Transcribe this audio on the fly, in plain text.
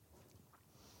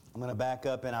I'm going to back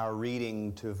up in our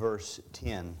reading to verse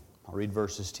 10. I'll read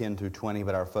verses 10 through 20,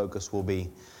 but our focus will be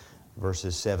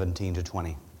verses 17 to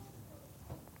 20.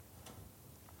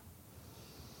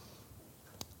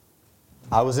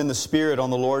 I was in the Spirit on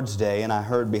the Lord's day, and I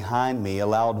heard behind me a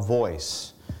loud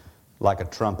voice like a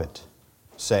trumpet,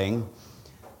 saying,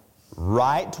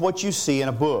 "Write what you see in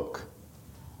a book,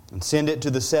 and send it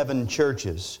to the 7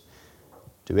 churches,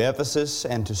 to Ephesus,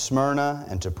 and to Smyrna,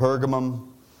 and to Pergamum,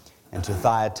 and to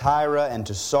Thyatira, and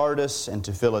to Sardis, and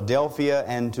to Philadelphia,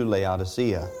 and to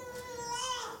Laodicea."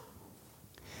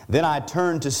 Then I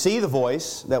turned to see the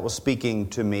voice that was speaking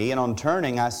to me, and on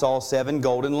turning I saw 7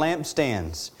 golden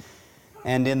lampstands.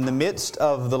 And in the midst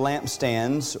of the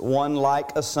lampstands, one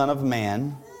like a son of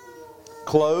man,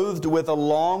 clothed with a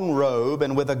long robe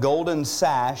and with a golden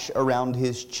sash around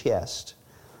his chest.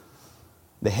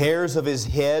 The hairs of his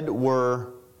head were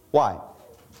white,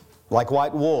 like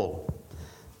white wool,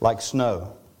 like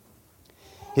snow.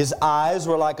 His eyes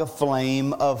were like a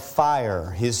flame of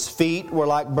fire. His feet were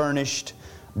like burnished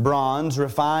bronze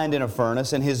refined in a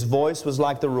furnace, and his voice was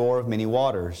like the roar of many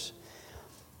waters.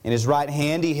 In his right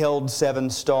hand he held 7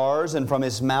 stars, and from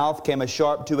his mouth came a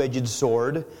sharp 2-edged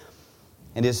sword,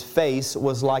 and his face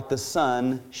was like the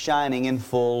sun shining in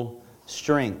full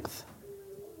strength.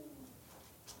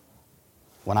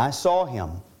 When I saw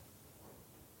him,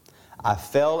 I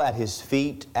fell at his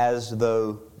feet as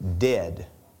though dead.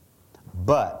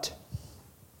 But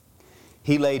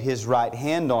he laid his right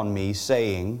hand on me,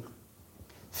 saying,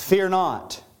 "Fear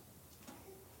not,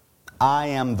 I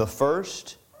am the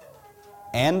first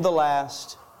and the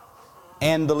last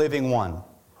and the living one.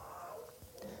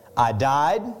 I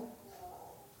died,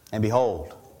 and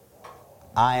behold,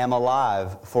 I am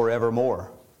alive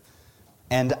forevermore.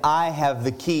 And I have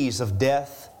the keys of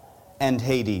death and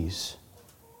Hades.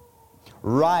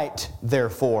 Write,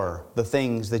 therefore, the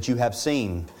things that you have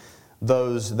seen,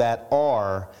 those that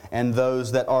are, and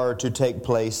those that are to take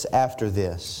place after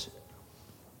this.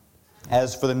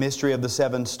 As for the mystery of the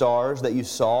 7 stars that you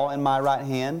saw in my right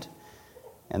hand,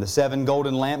 and the 7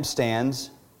 golden lampstands,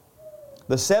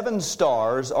 the 7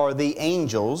 stars are the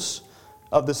angels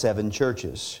of the 7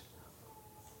 churches.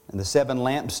 And the 7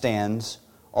 lampstands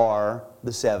are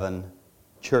the 7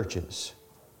 churches."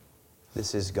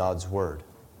 This is God's Word.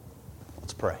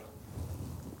 Let's pray.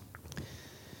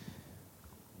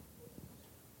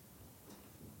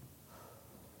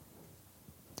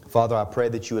 Father, I pray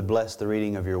that you would bless the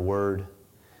reading of your Word,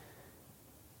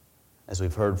 as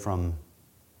we've heard from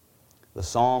the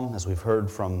Psalm, as we've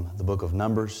heard from the book of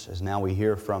Numbers, as now we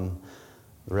hear from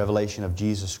the revelation of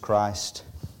Jesus Christ.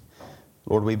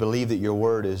 Lord, we believe that your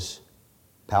Word is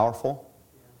powerful,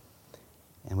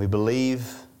 and we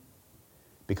believe,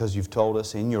 because you've told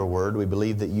us in your Word, we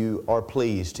believe that you are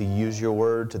pleased to use your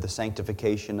Word to the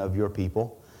sanctification of your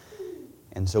people.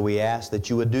 And so we ask that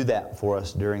you would do that for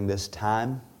us during this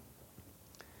time.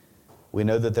 We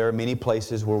know that there are many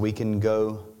places where we can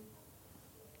go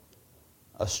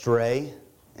astray,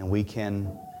 and we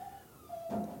can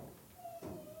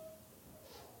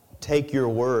take your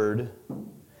Word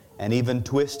and even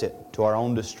twist it to our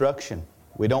own destruction.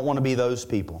 We don't want to be those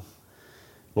people.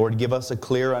 Lord, give us a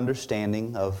clear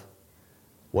understanding of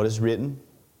what is written.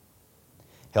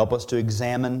 Help us to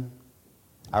examine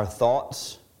our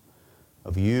thoughts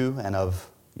of you and of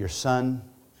your Son.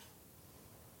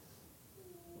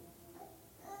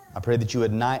 I pray that you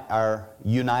would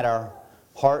unite our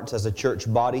hearts as a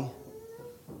church body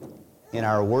in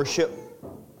our worship,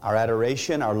 our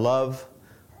adoration, our love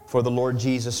for the Lord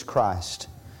Jesus Christ.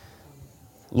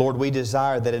 Lord, we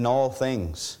desire that in all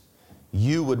things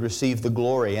you would receive the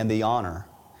glory and the honor.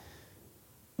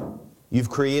 You've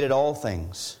created all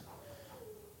things.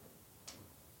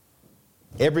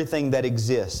 Everything that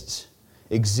exists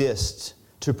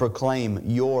to proclaim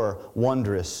your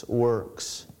wondrous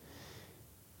works.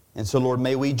 And so, Lord,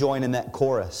 may we join in that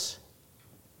chorus.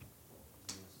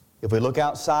 If we look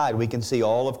outside, we can see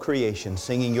all of creation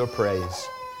singing your praise.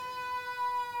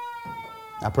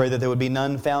 I pray that there would be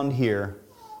none found here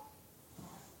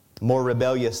more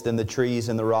rebellious than the trees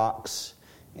and the rocks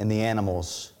and the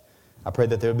animals. I pray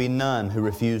that there would be none who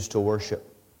refuse to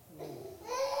worship.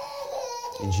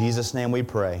 In Jesus' name we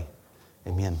pray.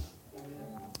 Amen.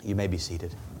 You may be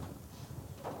seated.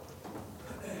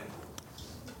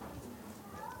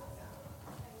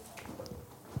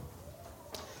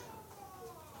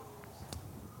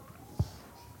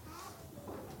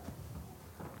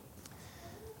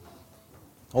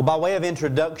 Well, by way of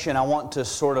introduction, I want to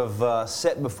sort of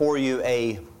set before you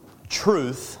a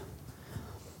truth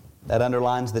that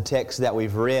underlines the text that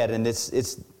we've read, and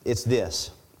it's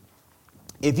this.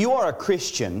 If you are a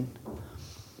Christian,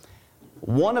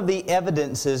 one of the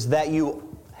evidences that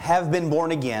you have been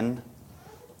born again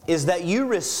is that you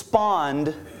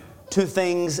respond to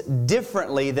things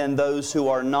differently than those who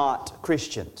are not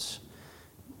Christians.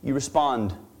 You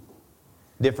respond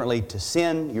differently to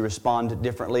sin. You respond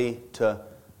differently to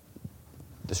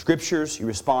the Scriptures. You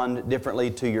respond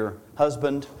differently to your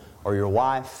husband or your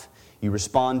wife. You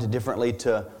respond differently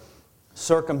to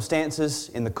circumstances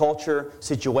in the culture,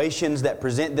 situations that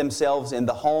present themselves in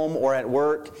the home or at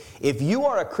work. If you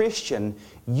are a Christian,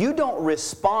 you don't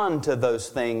respond to those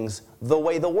things the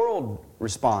way the world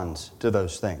responds to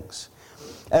those things.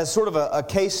 As sort of a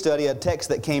case study, a text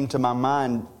that came to my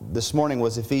mind this morning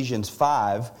was Ephesians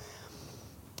 5,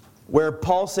 where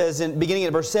Paul says, beginning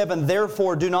at verse 7,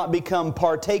 "Therefore do not become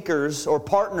partakers or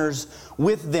partners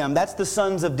with them." That's the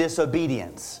sons of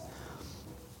disobedience.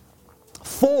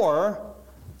 "For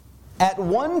at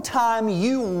one time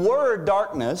you were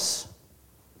darkness,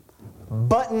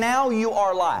 but now you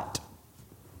are light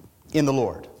in the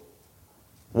Lord.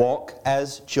 Walk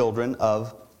as children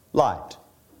of light.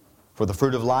 For the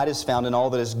fruit of light is found in all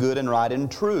that is good and right and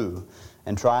true,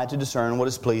 and try to discern what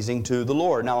is pleasing to the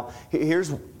Lord." Now,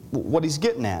 here's what he's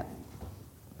getting at.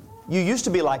 You used to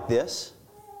be like this,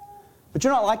 but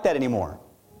you're not like that anymore.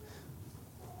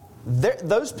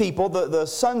 Those people, the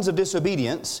sons of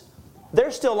disobedience,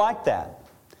 they're still like that.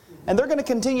 And they're going to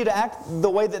continue to act the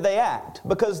way that they act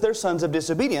because they're sons of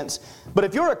disobedience. But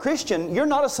if you're a Christian, you're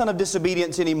not a son of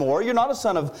disobedience anymore. You're not a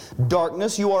son of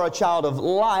darkness. You are a child of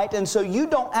light. And so you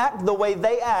don't act the way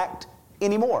they act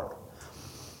anymore.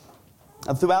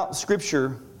 Throughout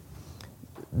Scripture,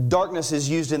 darkness is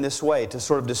used in this way to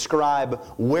sort of describe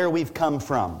where we've come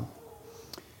from.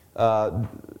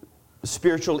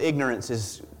 Spiritual ignorance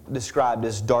is described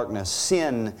as darkness.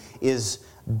 Sin is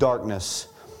darkness.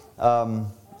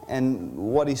 And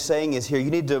what he's saying is here,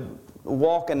 you need to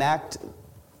walk and act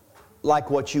like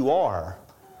what you are.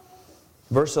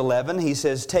 Verse 11, he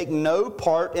says, "Take no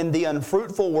part in the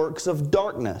unfruitful works of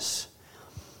darkness."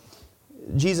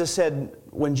 Jesus said,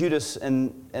 when Judas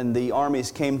and the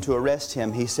armies came to arrest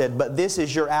him, he said, "But this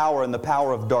is your hour and the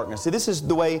power of darkness." See, this is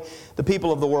the way the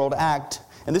people of the world act.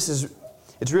 And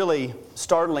it's really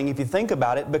startling if you think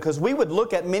about it, because we would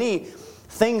look at many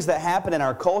things that happen in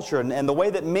our culture and the way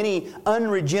that many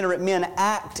unregenerate men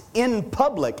act in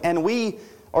public, and we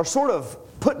are sort of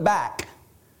put back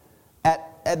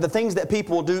at the things that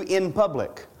people will do in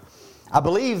public. I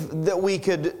believe that we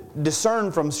could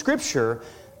discern from Scripture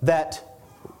that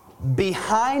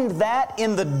behind that,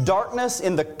 in the darkness,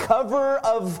 in the cover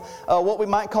of what we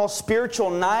might call spiritual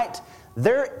night,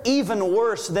 they're even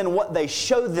worse than what they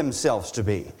show themselves to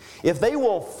be. If they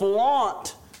will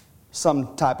flaunt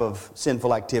some type of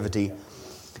sinful activity,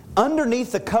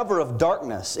 underneath the cover of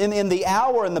darkness, in the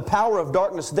hour and the power of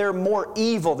darkness, they're more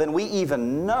evil than we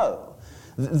even know.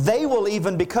 They will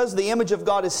even, because the image of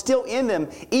God is still in them,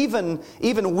 even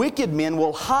wicked men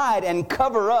will hide and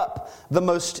cover up the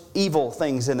most evil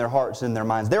things in their hearts and in their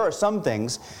minds. There are some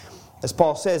things, as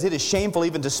Paul says, it is shameful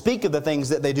even to speak of the things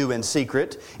that they do in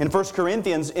secret. In 1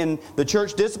 Corinthians, in the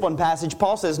church discipline passage,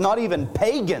 Paul says not even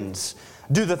pagans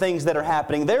do the things that are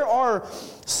happening. There are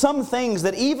some things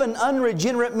that even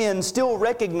unregenerate men still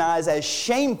recognize as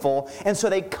shameful, and so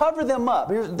they cover them up.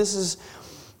 This is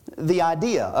the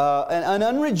idea. An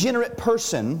unregenerate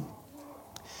person,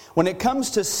 when it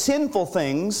comes to sinful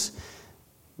things,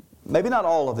 maybe not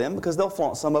all of them, because they'll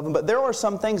flaunt some of them, but there are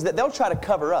some things that they'll try to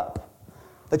cover up.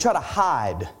 They try to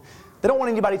hide. They don't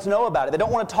want anybody to know about it. They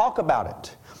don't want to talk about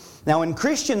it. Now, in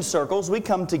Christian circles, we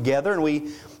come together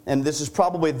and this is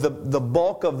probably the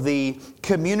bulk of the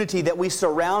community that we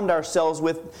surround ourselves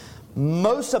with.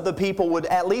 Most of the people would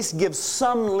at least give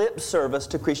some lip service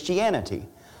to Christianity.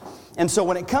 And so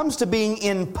when it comes to being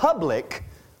in public,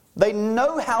 they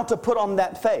know how to put on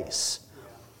that face.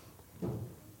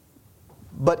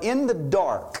 But in the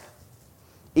dark,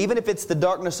 even if it's the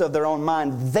darkness of their own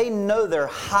mind, they know they're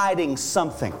hiding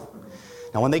something.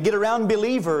 Now, when they get around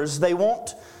believers, they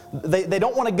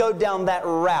don't want to go down that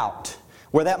route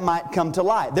where that might come to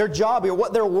light. Their job here,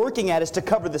 what they're working at, is to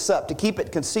cover this up, to keep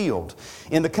it concealed.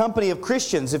 In the company of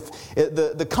Christians, if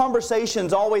the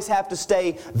conversations always have to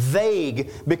stay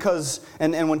vague, because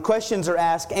and when questions are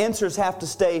asked, answers have to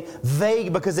stay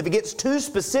vague, because if it gets too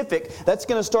specific, that's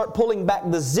going to start pulling back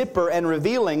the zipper and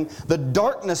revealing the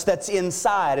darkness that's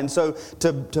inside. And so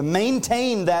to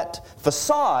maintain that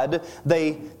facade,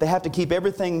 they have to keep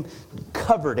everything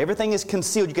covered. Everything is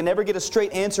concealed. You can never get a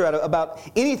straight answer about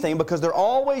anything because they're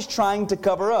always trying to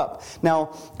cover up.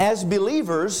 Now, as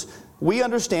believers, we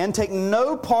understand, take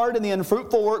no part in the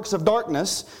unfruitful works of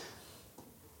darkness.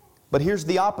 But here's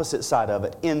the opposite side of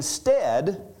it.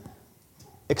 Instead,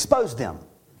 Expose them.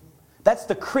 That's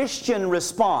the Christian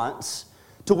response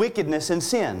to wickedness and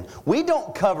sin. We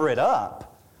don't cover it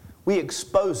up. We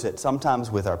expose it,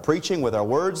 sometimes with our preaching, with our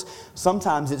words.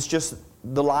 Sometimes it's just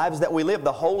the lives that we live.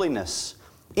 The holiness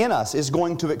in us is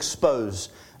going to expose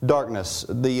darkness.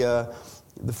 The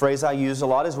phrase I use a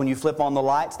lot is when you flip on the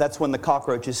lights, that's when the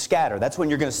cockroaches scatter. That's when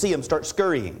you're going to see them start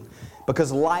scurrying,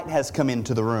 because light has come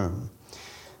into the room.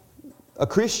 A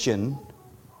Christian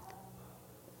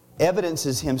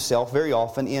evidences himself very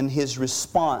often in his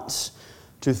response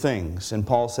to things. And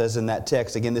Paul says in that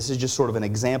text, again, this is just sort of an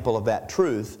example of that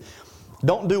truth.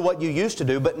 Don't do what you used to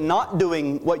do, but not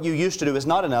doing what you used to do is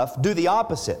not enough. Do the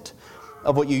opposite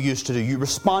of what you used to do. You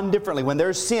respond differently. When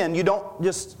there's sin, you don't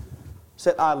just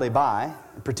sit idly by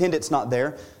and pretend it's not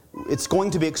there. It's going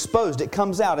to be exposed. It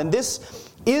comes out. And this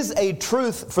is a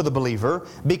truth for the believer,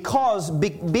 because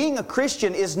being a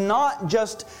Christian is not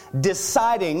just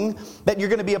deciding that you're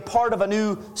going to be a part of a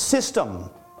new system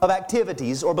of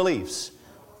activities or beliefs.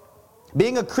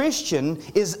 Being a Christian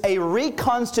is a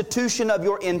reconstitution of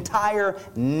your entire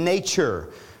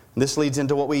nature. This leads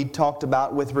into what we talked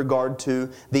about with regard to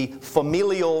the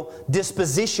familial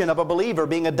disposition of a believer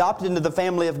being adopted into the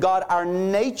family of God. Our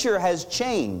nature has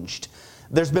changed.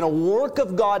 There's been a work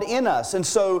of God in us. And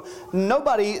so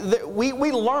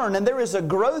we learn, and there is a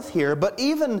growth here, but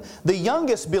even the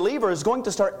youngest believer is going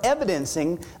to start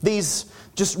evidencing these,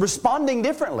 just responding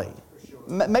differently.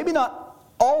 Maybe not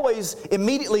always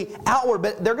immediately outward,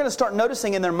 but they're going to start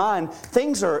noticing in their mind,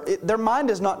 their mind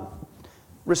is not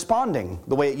responding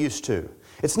the way it used to.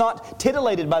 It's not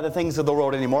titillated by the things of the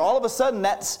world anymore. All of a sudden,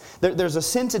 there's a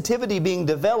sensitivity being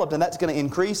developed, and that's going to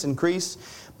increase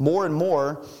more and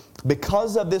more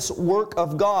because of this work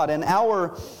of God. And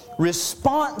our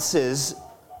responses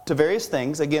to various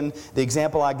things, again, the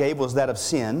example I gave was that of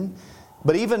sin,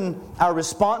 but even our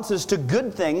responses to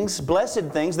good things, blessed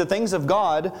things, the things of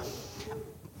God,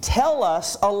 tell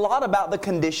us a lot about the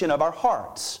condition of our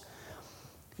hearts.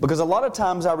 Because a lot of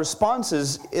times our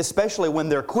responses, especially when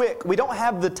they're quick, we don't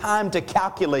have the time to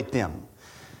calculate them.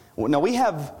 Now we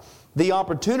have the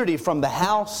opportunity from the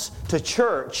house to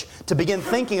church to begin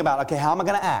thinking about, okay, how am I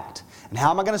going to act? And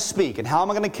how am I going to speak? And how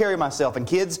am I going to carry myself? And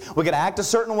kids, we're going to act a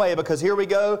certain way because here we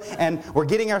go, and we're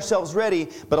getting ourselves ready.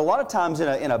 But a lot of times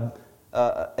in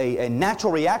a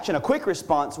natural reaction, a quick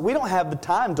response, we don't have the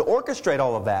time to orchestrate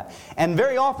all of that. And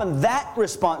very often that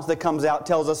response that comes out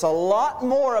tells us a lot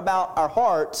more about our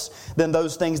hearts than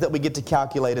those things that we get to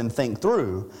calculate and think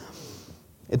through.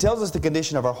 It tells us the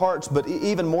condition of our hearts, but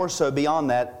even more so beyond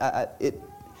that,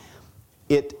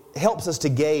 it helps us to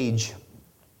gauge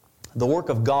the work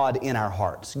of God in our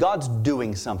hearts. God's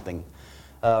doing something.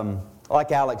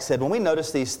 Like Alex said, when we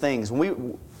notice these things,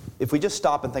 if we just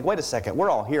stop and think, wait a second, we're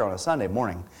all here on a Sunday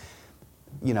morning.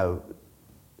 You know,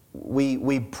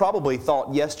 we probably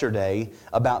thought yesterday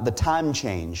about the time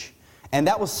change. And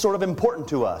that was sort of important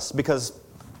to us because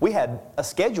we had a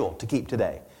schedule to keep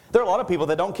today. There are a lot of people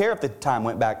that don't care if the time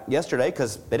went back yesterday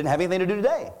because they didn't have anything to do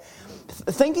today.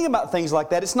 Thinking about things like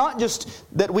that, it's not just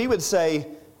that we would say,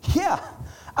 yeah,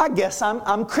 I guess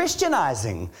I'm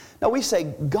Christianizing. No, we say,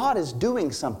 God is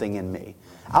doing something in me.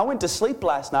 I went to sleep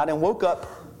last night and woke up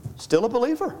still a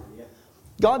believer.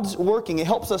 God's working. It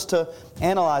helps us to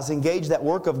analyze, engage that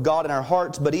work of God in our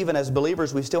hearts, but even as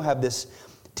believers, we still have this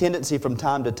tendency from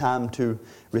time to time to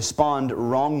respond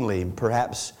wrongly.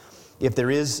 Perhaps if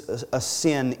there is a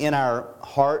sin in our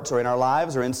hearts or in our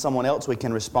lives or in someone else, we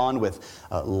can respond with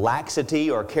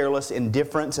laxity or careless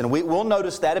indifference. And we'll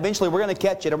notice that. Eventually we're going to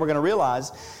catch it and we're going to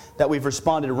realize that we've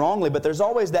responded wrongly. But there's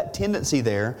always that tendency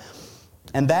there.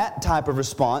 And that type of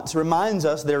response reminds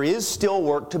us there is still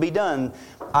work to be done.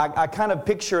 I kind of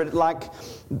picture it like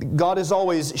God is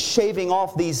always shaving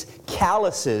off these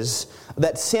calluses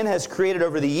that sin has created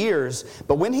over the years.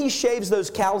 But when He shaves those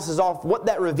calluses off, what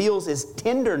that reveals is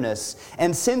tenderness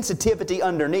and sensitivity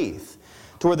underneath.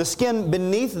 To where the skin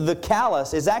beneath the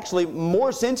callus is actually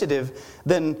more sensitive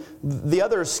than the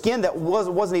other skin that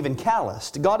wasn't even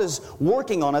calloused. God is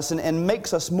working on us and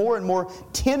makes us more and more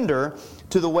tender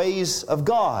to the ways of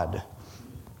God.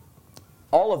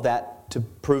 All of that to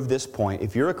prove this point.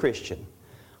 If you're a Christian,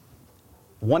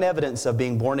 one evidence of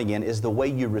being born again is the way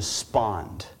you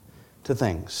respond to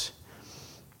things.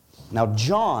 Now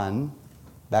John,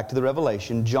 back to the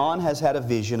Revelation, John has had a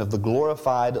vision of the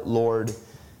glorified Lord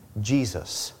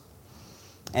Jesus.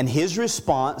 And his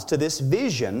response to this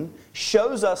vision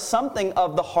shows us something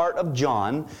of the heart of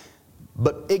John,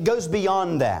 but it goes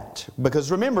beyond that. Because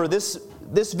remember, this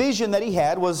vision that he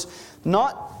had was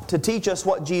not to teach us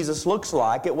what Jesus looks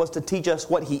like, it was to teach us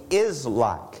what He is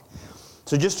like.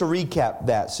 So just to recap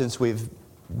that, since we've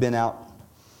been out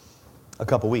a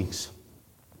couple weeks.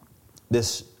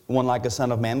 This one like a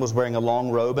son of man was wearing a long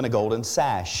robe and a golden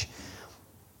sash.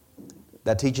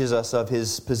 That teaches us of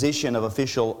his position of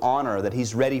official honor, that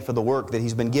he's ready for the work that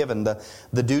he's been given,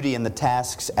 the duty and the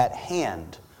tasks at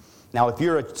hand. Now, if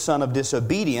you're a son of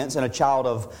disobedience and a child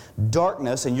of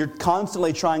darkness and you're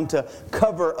constantly trying to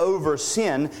cover over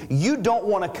sin, you don't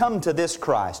want to come to this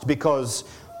Christ because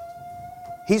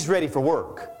he's ready for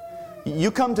work.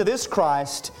 You come to this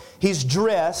Christ, he's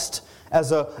dressed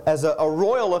as a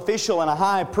royal official and a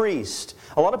high priest.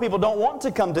 A lot of people don't want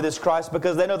to come to this Christ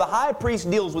because they know the high priest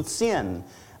deals with sin.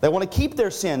 They want to keep their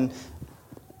sin.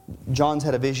 John's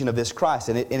had a vision of this Christ,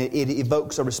 and it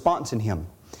evokes a response in him.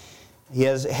 He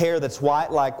has hair that's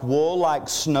white like wool, like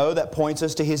snow, that points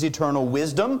us to his eternal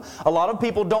wisdom. A lot of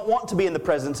people don't want to be in the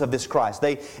presence of this Christ.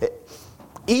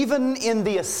 Even in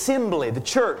the assembly, the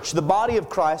church, the body of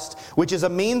Christ, which is a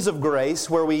means of grace,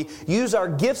 where we use our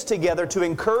gifts together to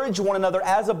encourage one another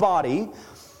as a body,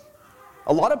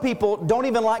 a lot of people don't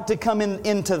even like to come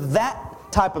into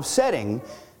that type of setting,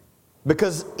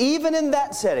 because even in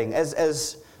that setting,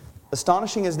 as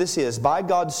astonishing as this is, by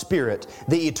God's Spirit,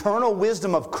 the eternal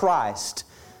wisdom of Christ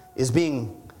is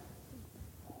being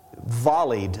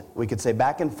volleyed, we could say,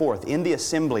 back and forth in the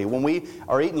assembly when we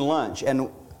are eating lunch and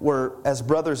we're, as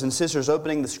brothers and sisters,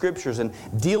 opening the Scriptures and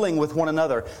dealing with one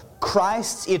another.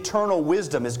 Christ's eternal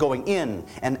wisdom is going in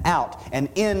and out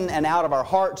of our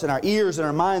hearts and our ears and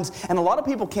our minds. And a lot of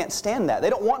people can't stand that. They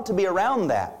don't want to be around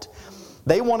that.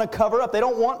 They want to cover up. They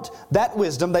don't want that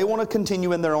wisdom. They want to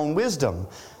continue in their own wisdom.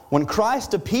 When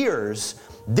Christ appears,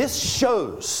 this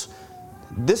shows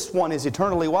this one is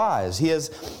eternally wise. He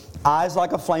has eyes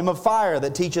like a flame of fire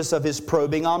that teach us of his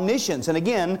probing omniscience. And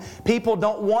again, people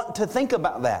don't want to think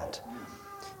about that.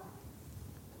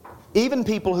 Even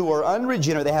people who are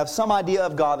unregenerate, they have some idea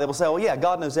of God. They will say, oh yeah,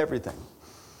 God knows everything.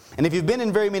 And if you've been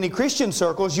in very many Christian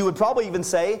circles, you would probably even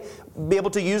be able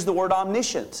to use the word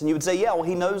omniscience. And you would say, yeah, well,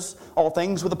 he knows all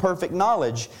things with a perfect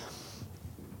knowledge.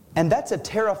 And that's a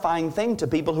terrifying thing to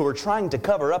people who are trying to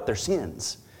cover up their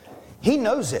sins. He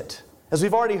knows it. As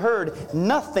we've already heard,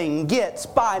 nothing gets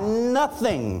by.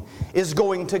 Nothing is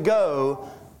going to go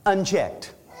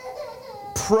unchecked.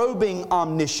 Probing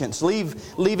omniscience,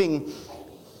 leaving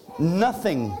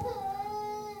nothing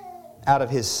out of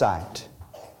his sight.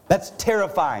 That's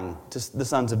terrifying to the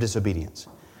sons of disobedience.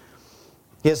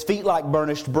 He has feet like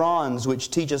burnished bronze, which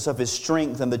teach us of his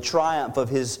strength and the triumph of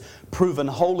his proven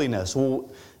holiness. Well,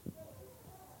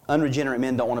 unregenerate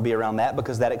men don't want to be around that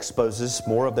because that exposes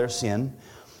more of their sin.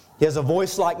 He has a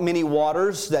voice like many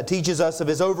waters that teaches us of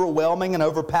his overwhelming and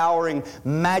overpowering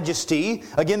majesty.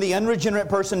 Again, the unregenerate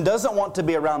person doesn't want to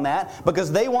be around that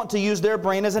because they want to use their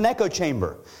brain as an echo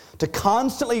chamber to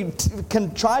constantly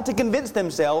try to convince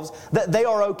themselves that they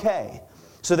are okay.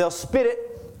 So they'll spit it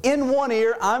in one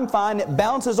ear, I'm fine. It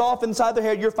bounces off inside their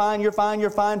head, you're fine, you're fine, you're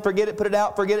fine. Forget it, put it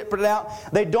out, forget it, put it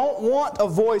out. They don't want a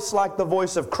voice like the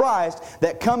voice of Christ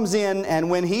that comes in and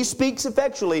when he speaks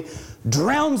effectually,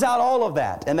 drowns out all of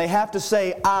that. And they have to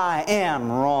say, I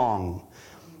am wrong.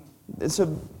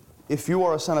 So if you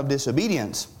are a son of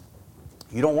disobedience,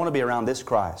 you don't want to be around this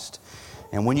Christ.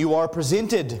 And when you are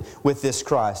presented with this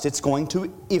Christ, it's going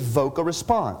to evoke a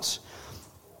response.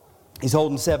 He's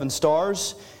holding 7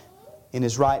 stars in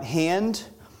his right hand,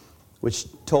 which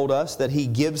told us that he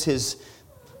gives his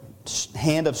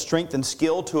hand of strength and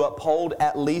skill to uphold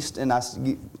at least, and I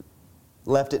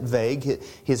left it vague,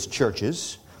 his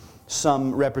churches,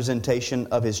 some representation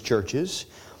of his churches.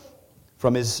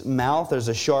 From his mouth there's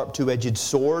a sharp two-edged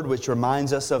sword, which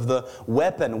reminds us of the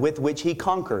weapon with which he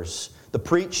conquers, the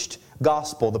preached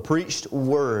gospel, the preached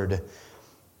word.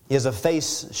 He has a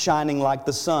face shining like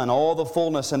the sun. All the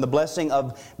fullness and the blessing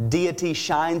of deity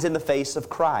shines in the face of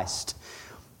Christ.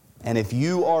 And if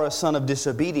you are a son of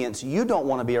disobedience, you don't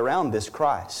want to be around this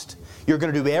Christ. You're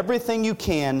going to do everything you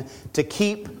can to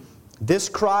keep this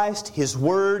Christ, his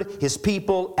word, his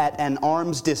people at an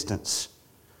arm's distance.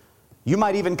 You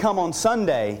might even come on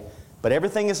Sunday, but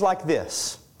everything is like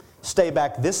this. Stay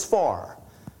back this far.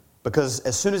 Because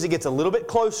as soon as it gets a little bit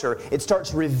closer, it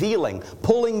starts revealing,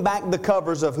 pulling back the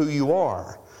covers of who you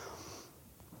are.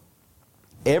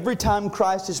 Every time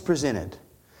Christ is presented,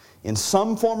 in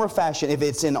some form or fashion, if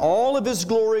it's in all of his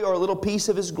glory or a little piece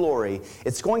of his glory,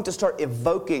 it's going to start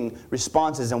evoking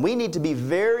responses. And we need to be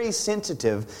very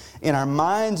sensitive in our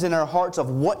minds and our hearts of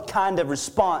what kind of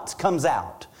response comes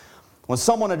out. When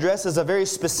someone addresses a very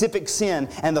specific sin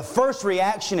and the first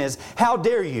reaction is, how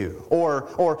dare you?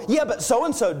 Or yeah, but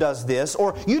so-and-so does this.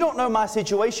 Or you don't know my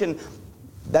situation.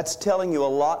 That's telling you a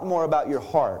lot more about your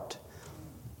heart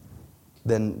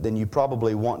than you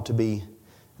probably want to be,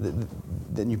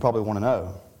 than you probably want to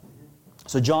know.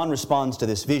 So John responds to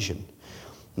this vision.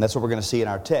 And that's what we're going to see in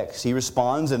our text. He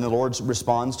responds, and the Lord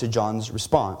responds to John's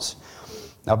response.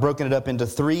 Now, I've broken it up into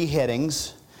 3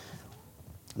 headings.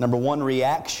 Number 1,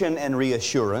 reaction and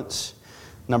reassurance.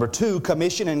 Number 2,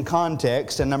 commission and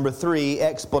context. And number 3,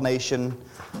 explanation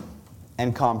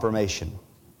and confirmation.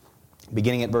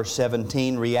 Beginning at verse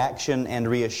 17, reaction and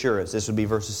reassurance. This would be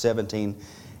verses 17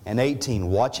 and 18.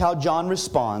 Watch how John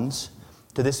responds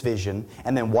to this vision,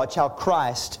 and then watch how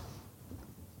Christ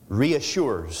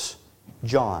reassures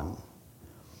John.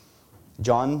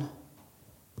 John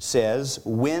says,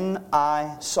 when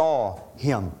I saw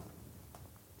him.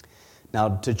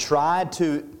 Now, to try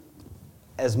to,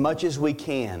 as much as we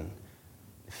can,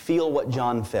 feel what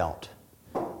John felt.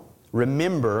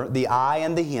 Remember the I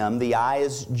and the him. The I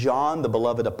is John, the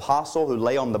beloved apostle who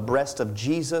lay on the breast of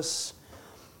Jesus,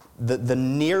 the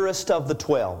nearest of the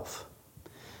 12.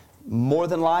 More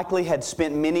than likely had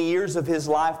spent many years of his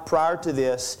life prior to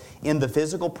this in the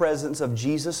physical presence of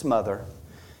Jesus' mother.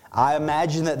 I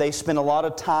imagine that they spent a lot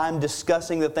of time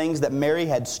discussing the things that Mary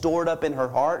had stored up in her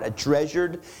heart, had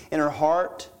treasured in her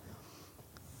heart.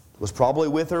 Was probably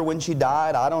with her when she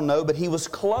died, I don't know, but he was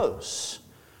close.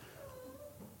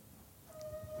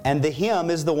 And the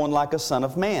him is the one like a son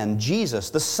of man,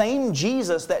 Jesus, the same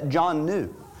Jesus that John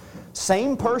knew.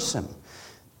 Same person,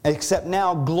 except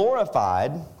now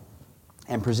glorified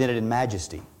and presented in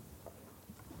majesty.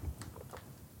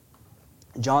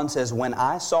 John says, when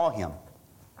I saw him,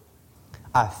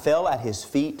 I fell at his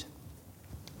feet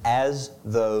as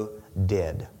though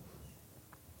dead.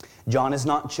 John is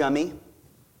not chummy.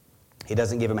 He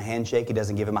doesn't give him a handshake. He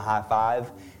doesn't give him a high five.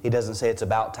 He doesn't say it's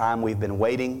about time, we've been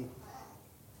waiting.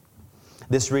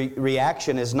 This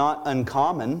reaction is not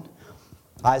uncommon.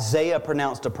 Isaiah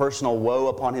pronounced a personal woe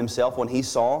upon himself when he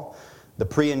saw the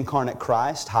pre-incarnate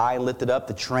Christ, high and lifted up,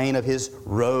 the train of his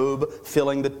robe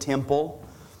filling the temple.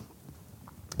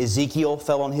 Ezekiel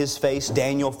fell on his face.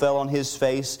 Daniel fell on his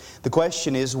face. The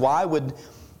question is, why would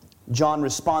John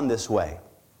respond this way?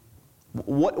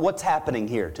 What's happening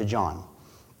here to John?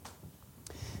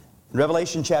 In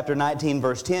Revelation chapter 19,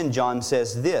 verse 10, John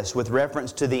says this with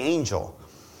reference to the angel.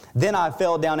 Then I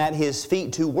fell down at his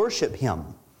feet to worship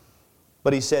him.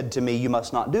 But he said to me, you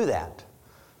must not do that.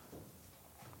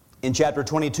 In chapter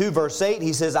 22, verse 8,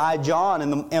 he says, I,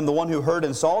 John, am the one who heard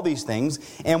and saw these things.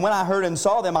 And when I heard and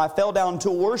saw them, I fell down to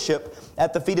worship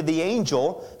at the feet of the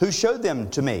angel who showed them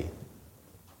to me.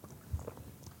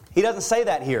 He doesn't say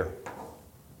that here.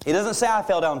 He doesn't say I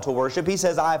fell down to worship. He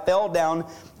says I fell down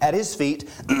at his feet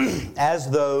as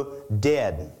though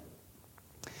dead.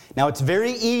 Now it's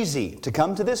very easy to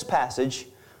come to this passage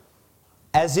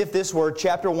as if this were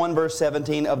chapter 1, verse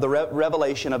 17 of the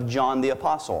revelation of John the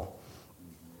Apostle.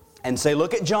 And say,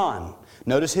 look at John.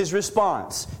 Notice his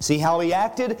response. See how he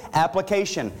acted?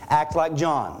 Application. Act like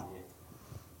John.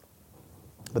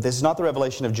 But this is not the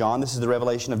revelation of John. This is the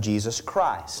revelation of Jesus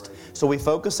Christ. So we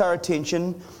focus our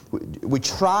attention, we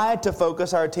try to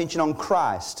focus our attention on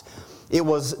Christ. It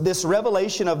was this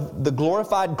revelation of the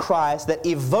glorified Christ that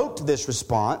evoked this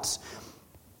response.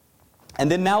 And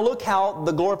then now look how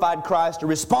the glorified Christ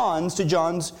responds to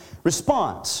John's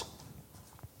response.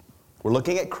 We're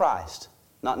looking at Christ,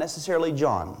 not necessarily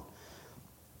John.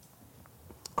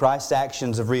 Christ's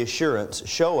actions of reassurance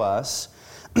show us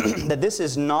that this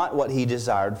is not what he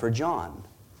desired for John.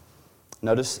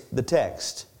 Notice the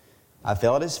text. I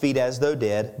fell at his feet as though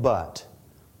dead, but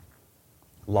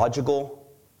logical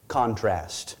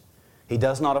contrast. He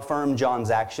does not affirm John's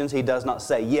actions. He does not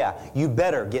say, yeah, you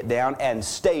better get down and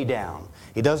stay down.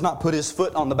 He does not put his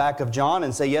foot on the back of John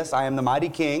and say, yes, I am the mighty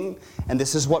king, and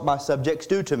this is what my subjects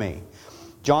do to me.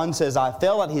 John says, I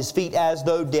fell at his feet as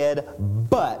though dead,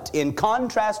 but in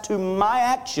contrast to my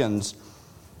actions,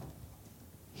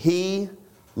 he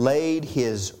laid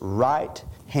his right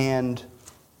hand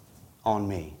on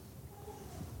me.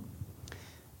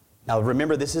 Now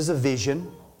remember, this is a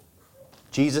vision.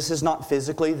 Jesus is not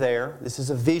physically there. This is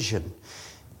a vision.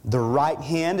 The right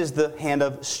hand is the hand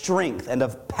of strength and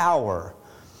of power.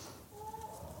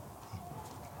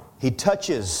 He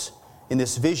touches, in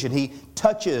this vision, he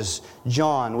touches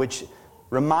John, which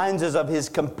reminds us of his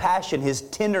compassion, his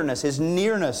tenderness, his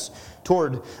nearness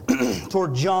toward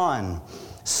John,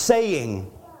 saying,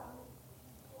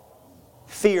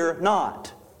 fear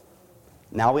not.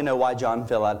 Now we know why John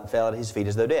fell at his feet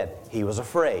as though dead. He was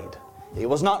afraid. He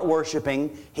was not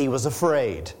worshiping, he was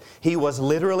afraid. He was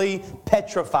literally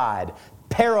petrified,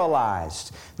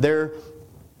 paralyzed.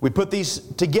 We put these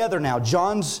together now.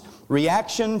 John's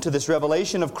reaction to this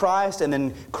revelation of Christ, and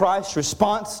then Christ's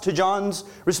response to John's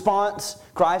response,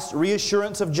 Christ's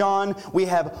reassurance of John. We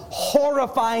have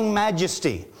horrifying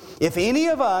majesty. If any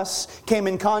of us came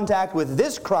in contact with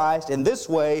this Christ in this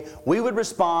way, we would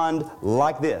respond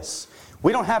like this.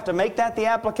 We don't have to make that the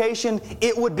application.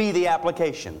 It would be the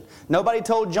application. Nobody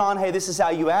told John, hey, this is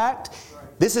how you act.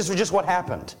 This is just what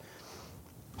happened.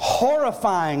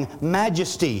 Horrifying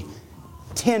majesty,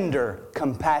 tender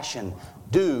compassion.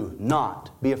 Do not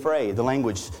be afraid. The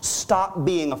language, stop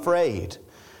being afraid.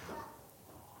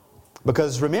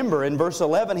 Because remember, in verse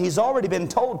 11, he's already been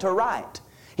told to write.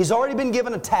 He's already been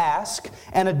given a task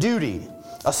and a duty,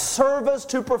 a service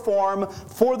to perform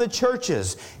for the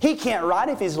churches. He can't write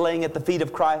if he's laying at the feet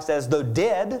of Christ as though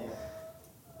dead.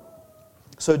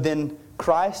 So then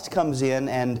Christ comes in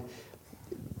and,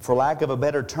 for lack of a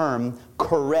better term,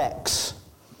 corrects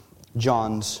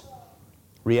John's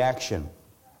reaction.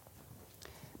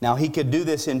 Now, he could do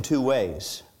this in two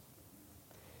ways.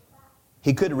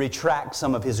 He could retract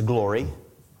some of his glory.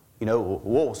 You know,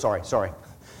 whoa, sorry.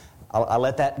 I'll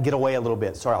let that get away a little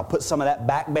bit. Sorry, I'll put some of that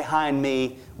back behind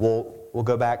me. We'll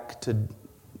go back to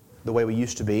the way we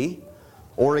used to be.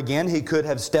 Or again, he could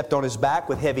have stepped on his back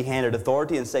with heavy-handed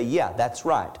authority and say, yeah, that's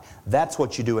right. That's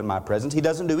what you do in my presence. He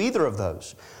doesn't do either of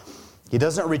those. He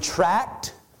doesn't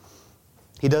retract.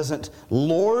 He doesn't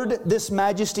lord this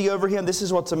majesty over him. This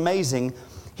is what's amazing.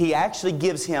 He actually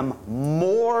gives him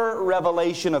more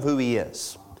revelation of who he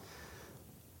is.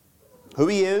 Who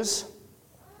he is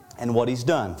and what he's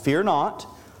done. Fear not.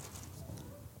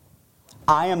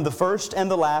 I am the first and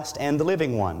the last and the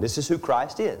living one. This is who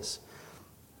Christ is.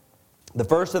 The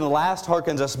first and the last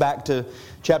harkens us back to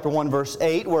chapter 1, verse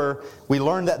 8, where we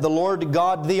learn that the Lord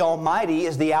God the Almighty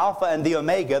is the Alpha and the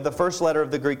Omega, the first letter of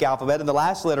the Greek alphabet and the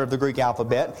last letter of the Greek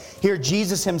alphabet. Here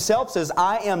Jesus himself says,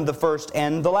 I am the first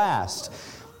and the last.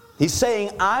 He's saying,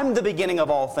 I'm the beginning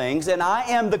of all things, and I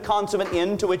am the consummate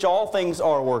end to which all things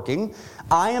are working.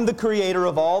 I am the creator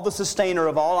of all, the sustainer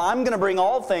of all. I'm going to bring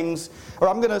all things, or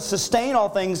I'm going to sustain all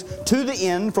things to the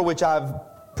end for which I've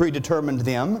predetermined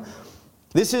them.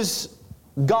 This is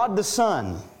God the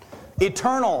Son,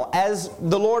 eternal as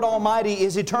the Lord Almighty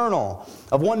is eternal,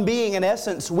 of one being in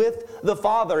essence with the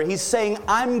Father. He's saying,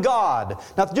 I'm God.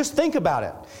 Now just think about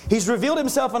it. He's revealed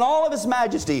himself in all of his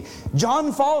majesty.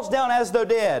 John falls down as though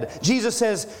dead. Jesus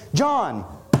says, John,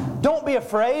 don't be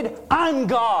afraid. I'm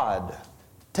God.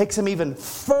 Takes him even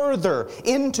further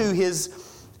into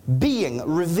his being,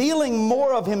 revealing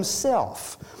more of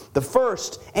himself. The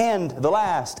first and the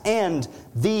last and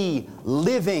the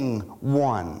living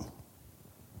one.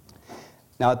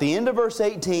 Now at the end of verse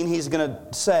 18, he's going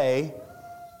to say,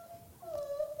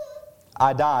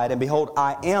 I died, and behold,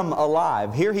 I am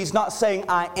alive. Here he's not saying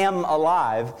I am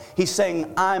alive. He's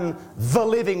saying I'm the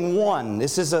living one.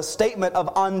 This is a statement of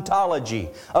ontology,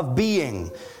 of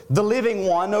being. The living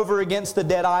one over against the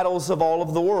dead idols of all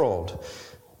of the world.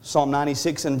 Psalm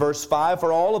 96 and verse 5,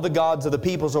 for all of the gods of the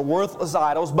peoples are worthless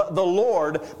idols, but the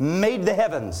Lord made the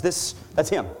heavens. That's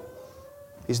him.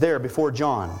 He's there before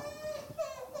John.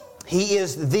 He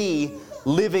is the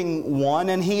living one,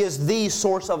 and he is the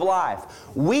source of life.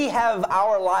 We have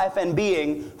our life and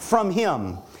being from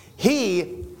him.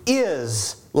 He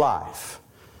is life.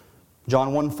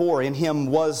 John 1:4, in him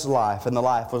was life, and the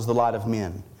life was the light of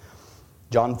men.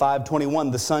 John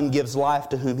 5:21, the Son gives life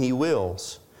to whom he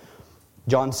wills.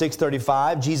 John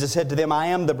 6:35, Jesus said to them, I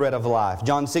am the bread of life.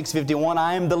 John 6:51,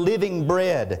 I am the living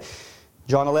bread.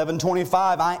 John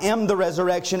 11:25, I am the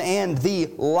resurrection and the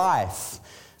life.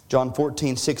 John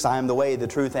 14:6, I am the way, the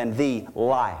truth, and the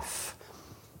life.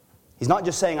 He's not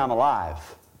just saying I'm alive.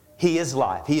 He is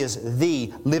life. He is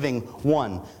the living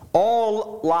one.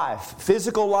 All life,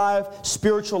 physical life,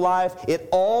 spiritual life, it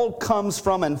all comes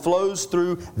from and flows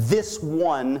through this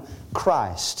one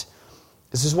Christ.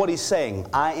 This is what he's saying.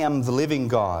 I am the living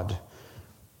God.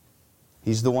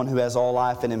 He's the one who has all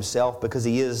life in himself because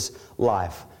he is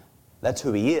life. That's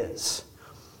who he is.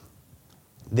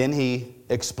 Then he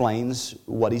explains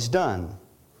what he's done.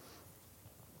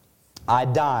 I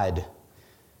died,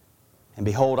 and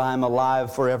behold, I am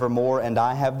alive forevermore, and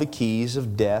I have the keys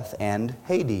of death and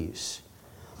Hades.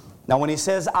 Now when he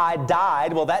says I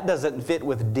died, well, that doesn't fit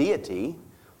with deity.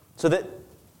 So that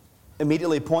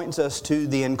immediately points us to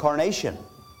the incarnation.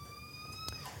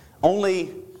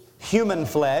 Only human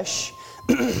flesh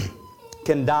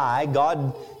can die.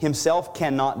 God himself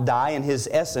cannot die in his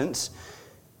essence.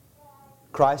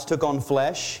 Christ took on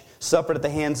flesh, suffered at the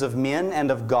hands of men and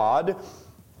of God.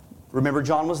 Remember,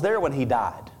 John was there when he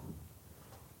died.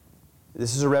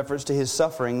 This is a reference to his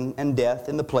suffering and death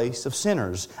in the place of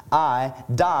sinners. I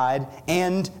died,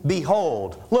 and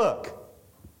behold, look,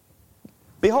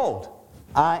 behold,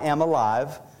 I am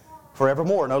alive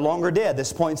forevermore, no longer dead.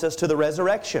 This points us to the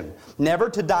resurrection, never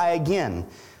to die again.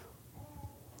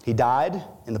 He died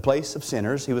in the place of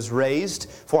sinners. He was raised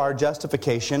for our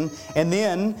justification. And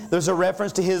then there's a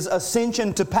reference to His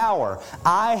ascension to power.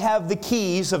 I have the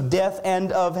keys of death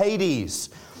and of Hades.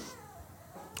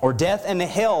 Or death and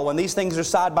hell. When these things are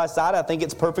side by side, I think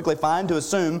it's perfectly fine to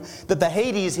assume that the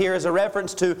Hades here is a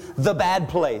reference to the bad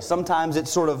place. Sometimes it's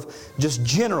sort of just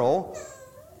general.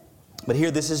 But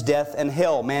here this is death and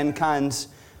hell, mankind's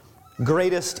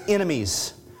greatest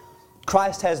enemies.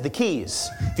 Christ has the keys.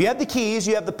 If you have the keys,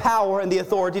 you have the power and the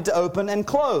authority to open and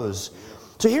close.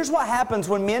 So here's what happens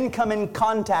when men come in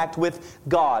contact with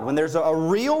God. When there's a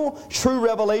real, true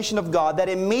revelation of God that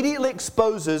immediately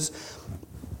exposes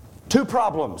two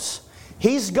problems.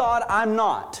 He's God, I'm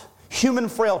not. Human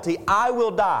frailty, I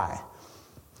will die.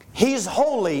 He's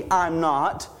holy, I'm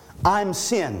not. I'm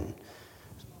sin.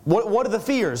 What are the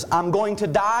fears? I'm going to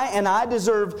die and I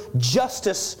deserve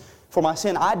justice for my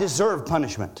sin. I deserve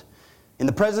punishment. In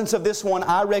the presence of this one,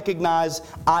 I recognize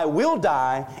I will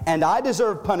die and I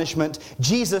deserve punishment.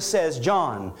 Jesus says,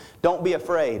 John, don't be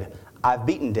afraid. I've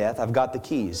beaten death. I've got the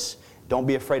keys. Don't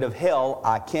be afraid of hell.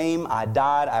 I came, I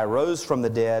died, I rose from the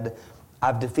dead.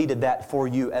 I've defeated that for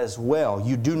you as well.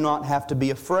 You do not have to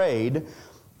be afraid.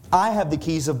 I have the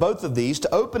keys of both of these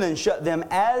to open and shut them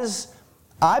as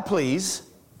I please,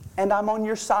 and I'm on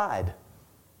your side,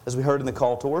 as we heard in the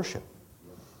call to worship.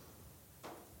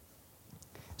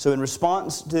 So in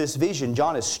response to this vision,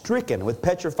 John is stricken with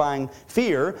petrifying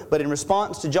fear, but in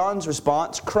response to John's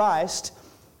response, Christ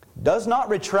does not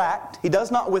retract. He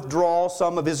does not withdraw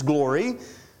some of His glory.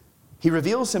 He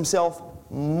reveals Himself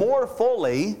more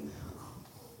fully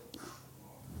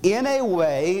in a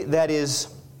way that is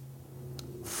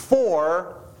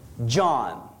for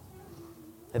John,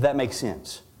 if that makes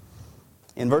sense.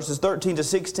 In verses 13 to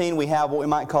 16, we have what we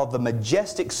might call the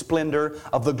majestic splendor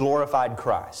of the glorified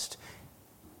Christ.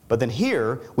 But then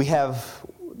here we have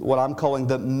what I'm calling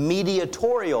the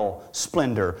mediatorial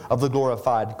splendor of the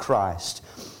glorified Christ.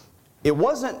 It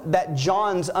wasn't that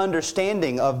John's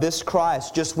understanding of this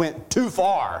Christ just went too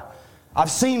far. I've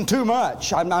seen too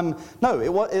much. No,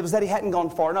 it was that he hadn't gone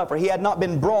far enough, or he had not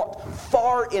been brought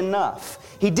far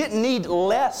enough. He didn't need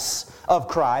less of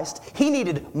Christ. He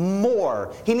needed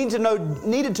more. He needed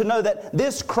to know that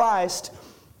this Christ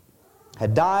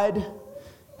had died,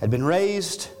 had been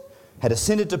raised, had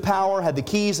ascended to power, had the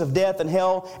keys of death and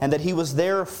hell, and that He was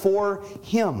there for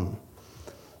him.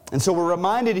 And so we're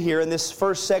reminded here in this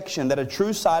first section that a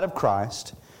true sight of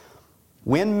Christ,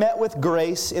 when met with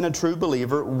grace in a true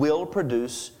believer, will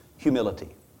produce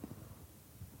humility.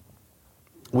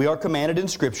 We are commanded in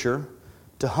Scripture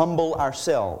to humble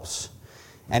ourselves.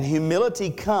 And humility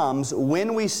comes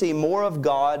when we see more of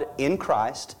God in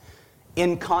Christ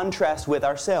in contrast with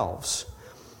ourselves.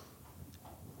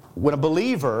 When a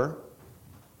believer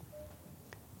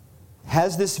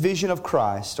has this vision of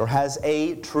Christ, or has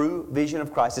a true vision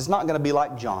of Christ, it's not going to be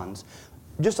like John's.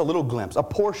 Just a little glimpse, a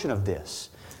portion of this.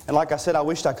 And like I said, I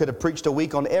wished I could have preached a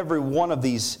week on every one of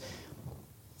these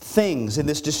things in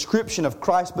this description of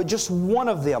Christ, but just one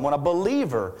of them. When a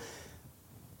believer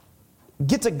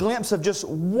gets a glimpse of just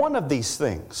one of these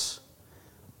things,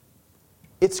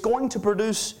 it's going to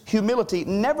produce humility,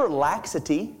 never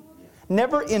laxity,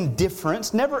 never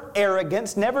indifference, never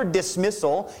arrogance, never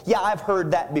dismissal. Yeah, I've heard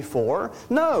that before.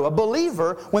 No, a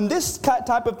believer, when this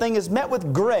type of thing is met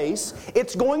with grace,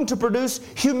 it's going to produce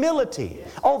humility.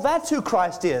 Oh, that's who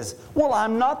Christ is. Well,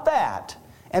 I'm not that.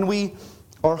 And we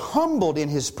are humbled in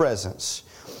His presence.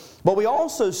 But we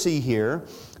also see here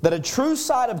that a true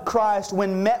sight of Christ,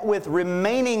 when met with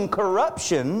remaining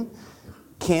corruption,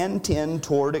 can tend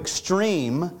toward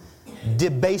extreme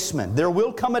debasement. There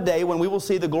will come a day when we will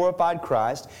see the glorified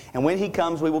Christ, and when He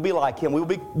comes, we will be like Him. We will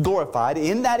be glorified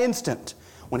in that instant.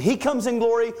 When He comes in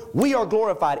glory, we are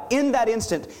glorified in that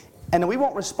instant, and we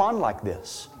won't respond like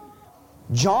this.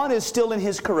 John is still in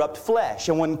his corrupt flesh,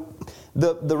 and when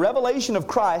the revelation of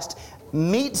Christ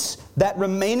meets that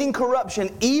remaining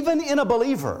corruption, even in a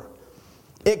believer,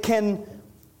 it can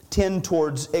tend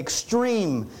towards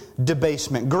extreme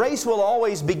debasement. Grace will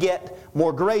always beget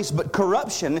more grace, but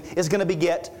corruption is going to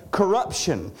beget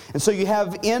corruption. And so you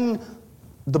have in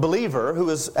the believer, who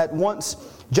is at once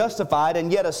justified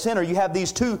and yet a sinner, you have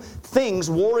these two things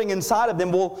warring inside of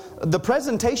them. Well, the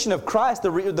presentation of Christ,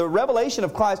 the revelation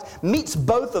of Christ meets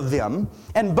both of them,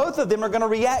 and both of them are going to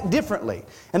react differently.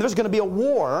 And there's going to be a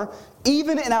war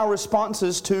even in our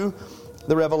responses to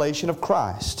the revelation of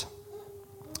Christ.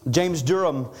 James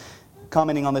Durham,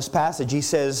 commenting on this passage, he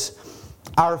says,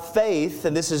 our faith,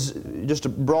 and this is just a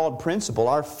broad principle,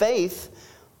 our faith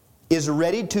is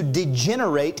ready to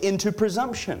degenerate into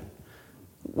presumption.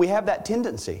 We have that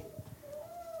tendency.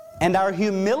 And our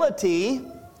humility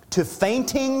to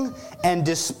fainting and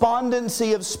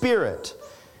despondency of spirit,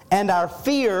 and our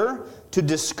fear to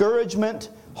discouragement,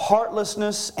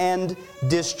 heartlessness, and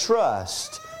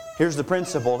distrust. Here's the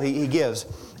principle he gives.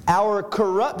 Our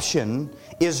corruption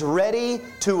is ready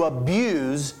to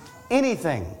abuse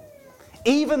anything.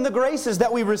 Even the graces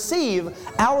that we receive,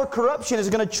 our corruption is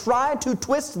going to try to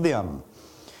twist them.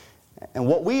 And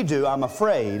what we do, I'm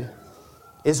afraid,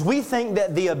 is we think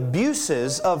that the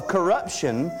abuses of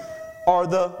corruption are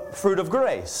the fruit of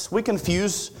grace. We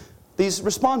confuse these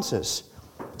responses.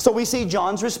 So we see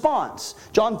John's response.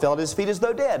 John fell at his feet as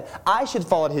though dead. I should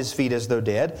fall at his feet as though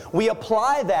dead. We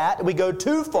apply that, we go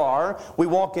too far, we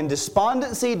walk in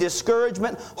despondency,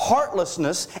 discouragement,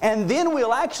 heartlessness, and then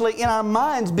we'll actually in our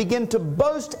minds begin to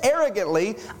boast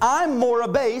arrogantly, I'm more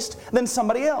abased than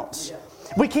somebody else.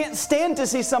 We can't stand to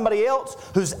see somebody else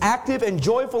who's active and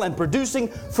joyful and producing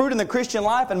fruit in the Christian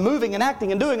life and moving and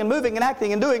acting and doing and moving and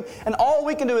acting and doing, and all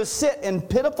we can do is sit in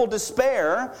pitiful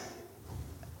despair,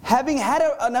 having had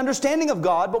an understanding of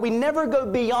God, but we never go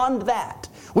beyond that.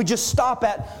 We just stop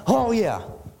at, oh yeah,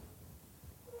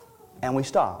 and we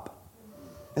stop.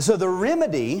 And so the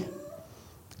remedy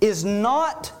is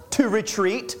not to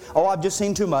retreat, oh I've just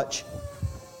seen too much.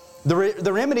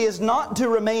 The remedy is not to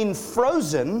remain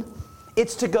frozen,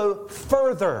 it's to go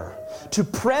further, to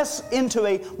press into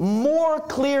a more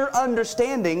clear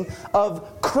understanding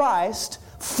of Christ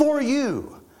for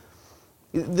you.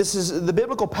 This is the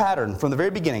biblical pattern from the very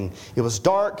beginning. It was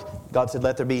dark. God said,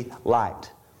 let there be light.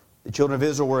 The children of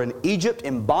Israel were in Egypt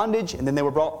in bondage, and then they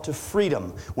were brought to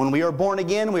freedom. When we are born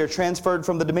again, we are transferred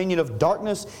from the dominion of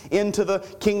darkness into the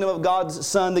kingdom of God's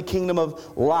Son, the kingdom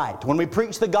of light. When we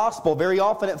preach the gospel, very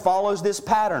often it follows this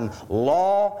pattern,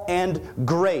 law and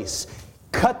grace.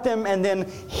 Cut them and then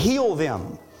heal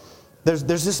them. There's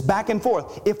this back and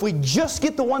forth. If we just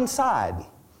get the one side,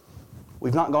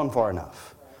 we've not gone far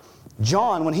enough.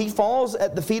 John, when he falls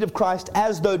at the feet of Christ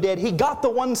as though dead, he got the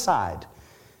one side.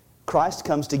 Christ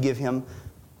comes to give him,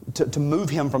 to move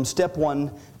him from step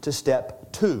one to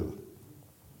step two.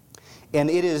 And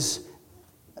it is,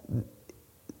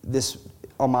 this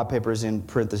on my papers in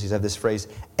parentheses, I have this phrase,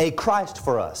 a Christ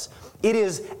for us. It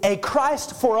is a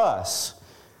Christ for us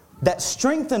that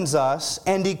strengthens us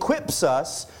and equips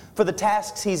us for the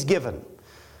tasks He's given.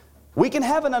 We can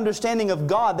have an understanding of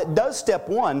God that does step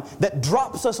one, that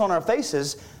drops us on our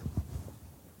faces,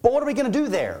 but what are we going to do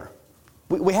there?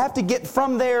 We have to get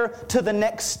from there to the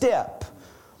next step.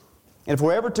 And if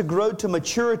we're ever to grow to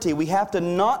maturity, we have to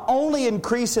not only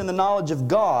increase in the knowledge of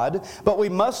God, but we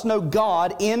must know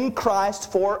God in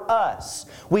Christ for us.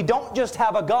 We don't just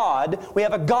have a God, we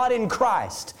have a God in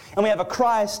Christ. And we have a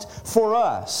Christ for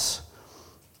us.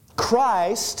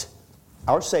 Christ,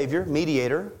 our Savior,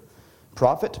 mediator,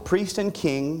 prophet, priest, and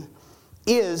king,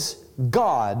 is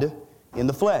God in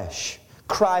the flesh.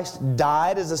 Christ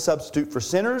died as a substitute for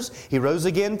sinners. He rose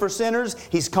again for sinners.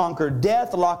 He's conquered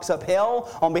death, locks up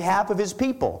hell on behalf of His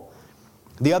people.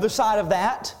 The other side of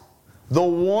that, the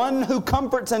one who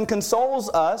comforts and consoles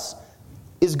us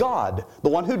is God. The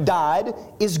one who died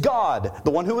is God.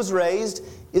 The one who was raised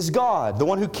is God. The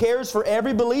one who cares for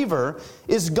every believer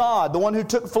is God. The one who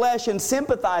took flesh and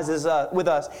sympathizes with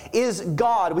us is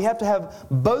God. We have to have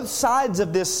both sides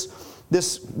of this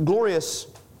glorious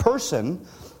person.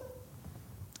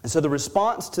 And so the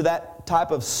response to that type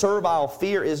of servile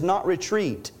fear is not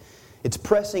retreat. It's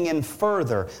pressing in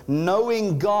further,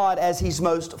 knowing God as He's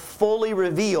most fully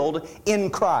revealed in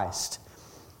Christ.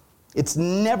 It's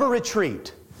never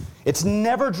retreat. It's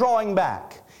never drawing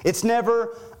back. It's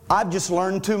never, I've just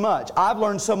learned too much. I've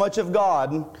learned so much of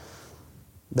God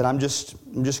that I'm just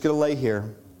going to lay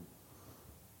here.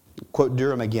 Quote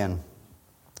Durham again.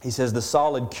 He says, the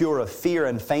solid cure of fear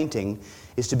and fainting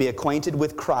is to be acquainted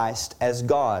with Christ as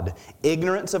God.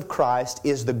 Ignorance of Christ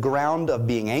is the ground of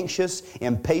being anxious,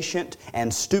 impatient,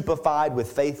 and stupefied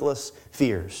with faithless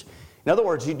fears. In other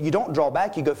words, you don't draw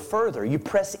back, you go further. You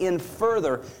press in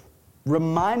further,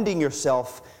 reminding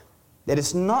yourself that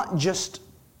it's not just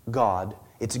God,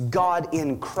 it's God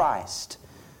in Christ.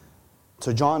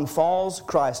 So John falls,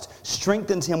 Christ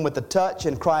strengthens him with a touch,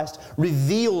 and Christ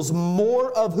reveals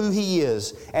more of who He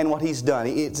is and what He's done.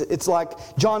 It's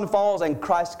like John falls and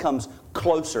Christ comes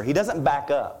closer. He doesn't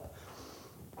back up.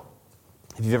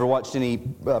 If you've ever watched any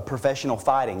professional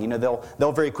fighting, you know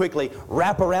they'll very quickly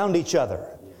wrap around each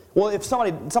other. Well, if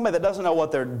somebody that doesn't know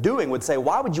what they're doing would say,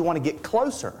 why would you want to get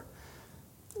closer?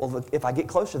 Well, if I get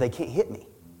closer, they can't hit me.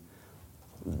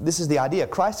 This is the idea.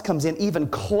 Christ comes in even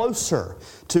closer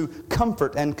to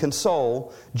comfort and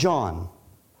console John.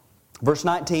 Verse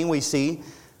 19, we see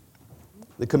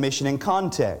the commission in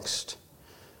context.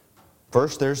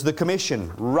 First, there's the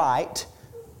commission. Write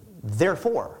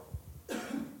therefore.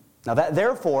 Now that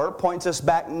therefore points us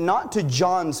back not to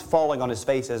John's falling on his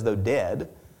face as though dead.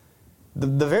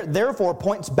 The therefore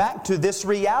points back to this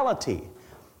reality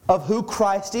of who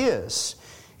Christ is.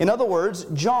 In other words,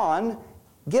 John,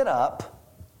 get up.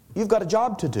 You've got a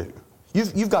job to do.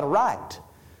 You've got to write.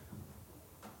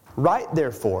 Write,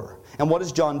 therefore. And what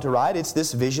is John to write? It's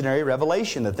this visionary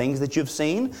revelation, the things that you've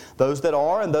seen, those that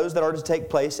are, and those that are to take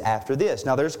place after this.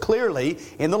 Now there's clearly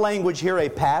in the language here a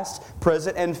past,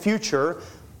 present, and future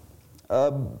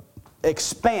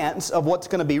expanse of what's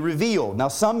going to be revealed. Now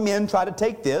some men try to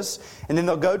take this and then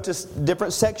they'll go to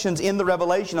different sections in the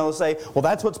Revelation and they'll say, well,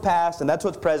 that's what's past and that's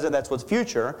what's present, that's what's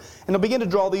future. And they'll begin to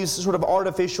draw these sort of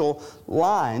artificial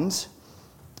lines.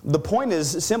 The point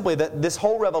is simply that this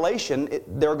whole Revelation,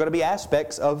 there are going to be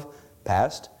aspects of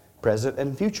past, present,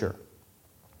 and future.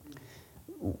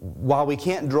 While we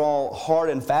can't draw hard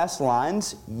and fast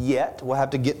lines yet, we'll have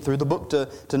to get through the book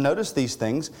to notice these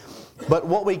things. But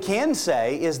what we can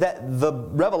say is that the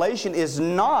Revelation is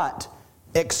not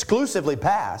exclusively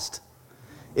past,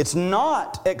 it's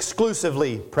not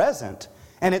exclusively present,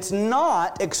 and it's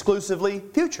not exclusively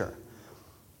future.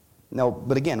 Now,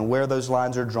 but again, where those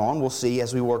lines are drawn, we'll see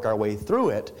as we work our way through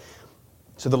it.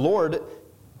 So the Lord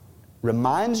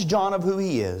reminds John of who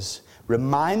he is,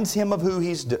 reminds him of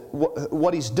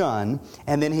what he's done,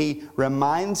 and then he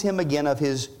reminds him again of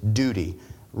his duty.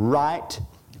 Write,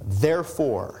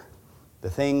 therefore, the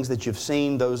things that you've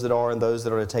seen, those that are, and those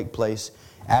that are to take place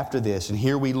after this. And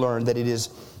here we learn that it is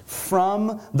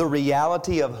from the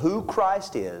reality of who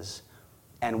Christ is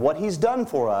and what he's done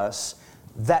for us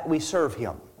that we serve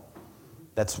him.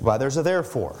 That's why there's a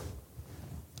therefore.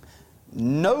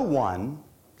 No one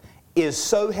is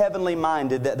so heavenly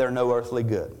minded that they're no earthly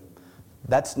good.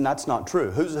 That's not true.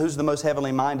 Who's the most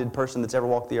heavenly minded person that's ever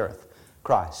walked the earth?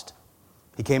 Christ.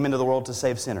 He came into the world to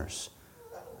save sinners.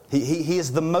 He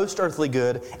is the most earthly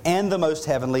good and the most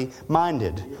heavenly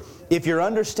minded. If your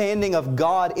understanding of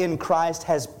God in Christ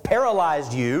has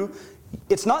paralyzed you,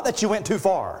 it's not that you went too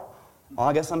far. Oh,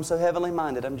 I guess I'm so heavenly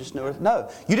minded, I'm just no earthly. No,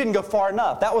 you didn't go far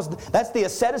enough. That's the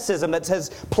asceticism that has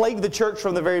plagued the church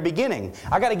from the very beginning.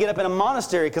 I got to get up in a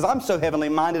monastery because I'm so heavenly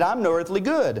minded, I'm no earthly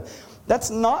good.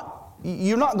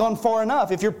 You're not gone far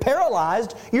enough. If you're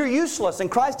paralyzed, you're useless.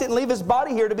 And Christ didn't leave His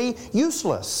body here to be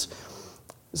useless.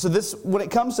 So when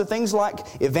it comes to things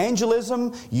like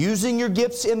evangelism, using your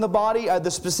gifts in the body,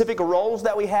 the specific roles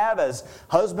that we have as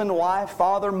husband, wife,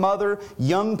 father, mother,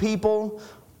 young people,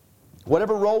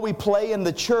 whatever role we play in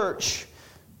the church,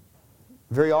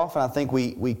 very often I think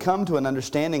we come to an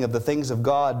understanding of the things of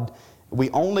God. We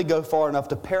only go far enough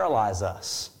to paralyze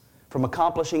us from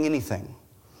accomplishing anything.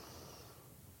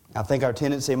 I think our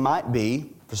tendency might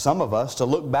be, for some of us, to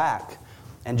look back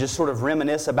and just sort of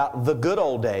reminisce about the good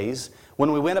old days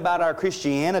when we went about our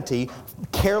Christianity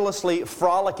carelessly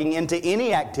frolicking into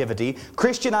any activity,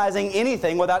 Christianizing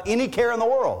anything without any care in the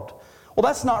world. Well,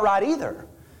 that's not right either.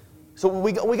 So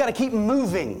we got to keep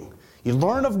moving. You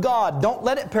learn of God. Don't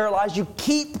let it paralyze you.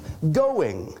 Keep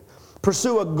going.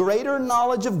 Pursue a greater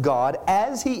knowledge of God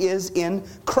as He is in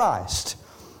Christ.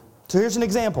 So here's an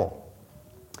example.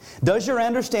 Does your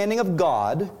understanding of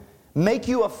God make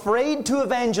you afraid to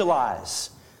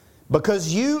evangelize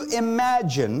because you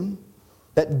imagine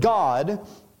that God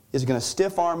is going to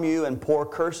stiff-arm you and pour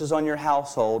curses on your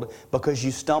household because you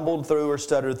stumbled through or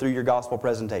stuttered through your gospel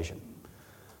presentation?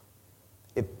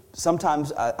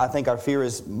 Sometimes I think our fear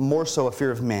is more so a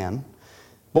fear of man.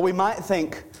 But we might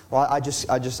think, well, I just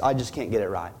can't get it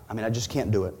right. I just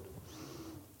can't do it.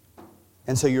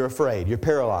 And so you're afraid. You're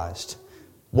paralyzed.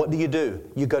 What do?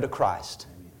 You go to Christ.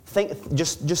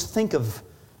 Just think of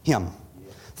Him.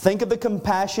 Think of the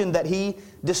compassion that He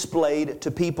displayed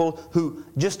to people who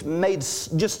just made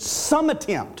some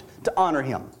attempt to honor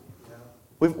Him.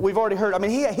 We've already heard.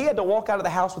 He had to walk out of the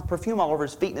house with perfume all over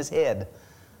his feet and his head.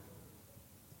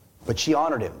 But she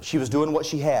honored him. She was doing what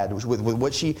she had. With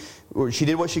what she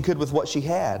did what she could with what she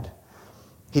had.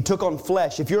 He took on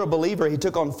flesh. If you're a believer, He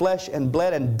took on flesh and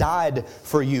bled and died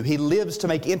for you. He lives to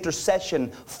make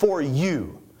intercession for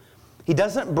you. He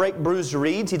doesn't break bruised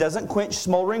reeds. He doesn't quench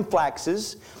smoldering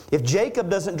flaxes. If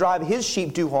Jacob doesn't drive his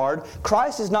sheep too hard,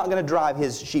 Christ is not going to drive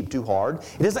His sheep too hard.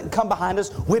 He doesn't come behind us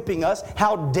whipping us.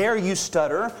 How dare you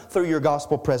stutter through your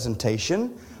gospel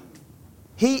presentation?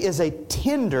 He is a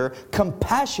tender,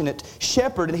 compassionate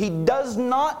shepherd, and He does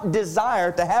not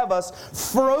desire to have us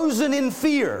frozen in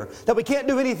fear that we can't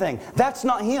do anything. That's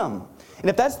not Him.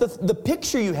 And if that's the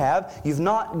picture you have, you've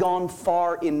not gone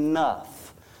far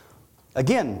enough.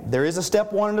 Again, there is a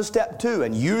step 1 and a step 2,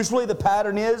 and usually the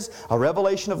pattern is a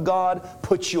revelation of God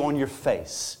puts you on your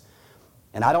face.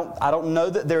 And I don't know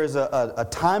that there is a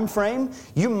time frame.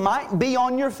 You might be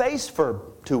on your face for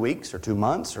 2 weeks or 2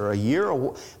 months or a year.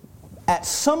 At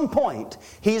some point,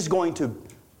 He's going to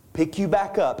pick you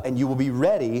back up and you will be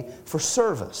ready for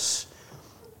service.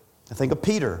 I think of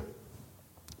Peter.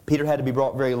 Peter had to be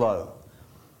brought very low.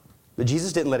 But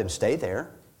Jesus didn't let him stay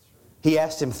there. He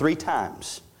asked him 3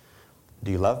 times,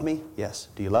 "Do you love me?" "Yes."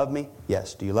 "Do you love me?"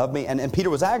 "Yes." "Do you love me?" And Peter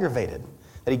was aggravated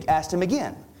that he asked him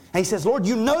again. And he says, "Lord,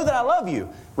 you know that I love you."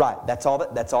 Right, that's all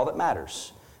that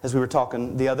matters. As we were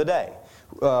talking the other day.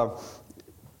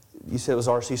 You said it was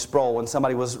R.C. Sproul, when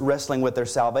somebody was wrestling with their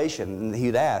salvation, and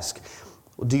he'd ask,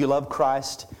 "Do you love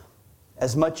Christ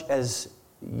as much as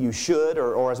you should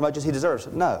or as much as He deserves?"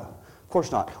 "No, of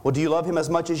course not." "Well, do you love Him as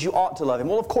much as you ought to love Him?"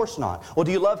 "Well, of course not." "Well,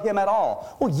 do you love Him at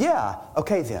all?" "Well, yeah."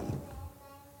 "Okay then.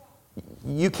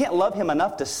 You can't love Him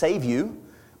enough to save you.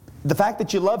 The fact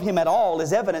that you love Him at all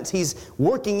is evidence He's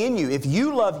working in you. If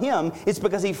you love Him, it's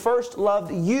because He first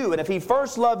loved you. And if He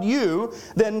first loved you,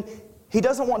 then He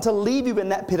doesn't want to leave you in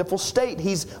that pitiful state.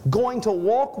 He's going to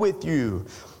walk with you.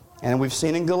 And we've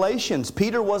seen in Galatians,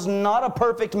 Peter was not a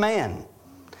perfect man.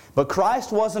 But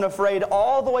Christ wasn't afraid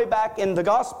all the way back in the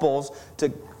Gospels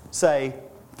to say,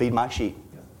 "Feed my sheep."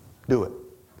 Do it.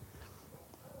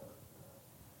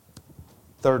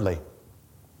 Thirdly,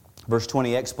 verse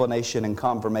 20, explanation and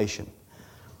confirmation.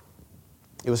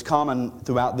 It was common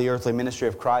throughout the earthly ministry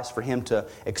of Christ for Him to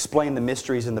explain the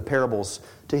mysteries and the parables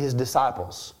to His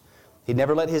disciples. He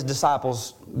never let His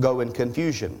disciples go in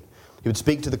confusion. He would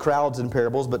speak to the crowds in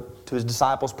parables, but to His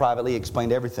disciples privately He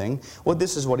explained everything. Well,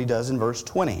 this is what He does in verse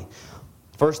 20.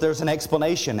 First, there's an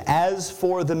explanation. As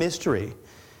for the mystery,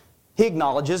 He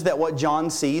acknowledges that what John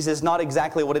sees is not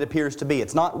exactly what it appears to be.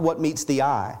 It's not what meets the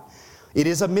eye. It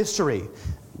is a mystery.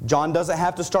 John doesn't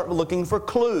have to start looking for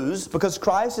clues because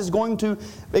Christ is going to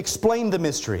explain the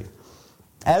mystery.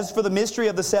 As for the mystery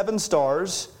of the 7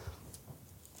 stars,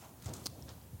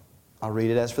 I'll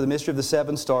read it. As for the mystery of the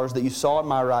 7 stars that you saw in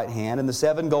my right hand and the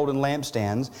 7 golden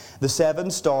lampstands, the 7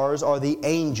 stars are the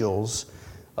angels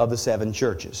of the 7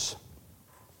 churches.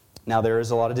 Now there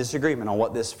is a lot of disagreement on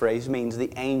what this phrase means,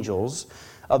 the angels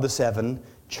of the 7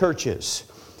 churches.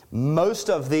 Most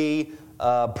of the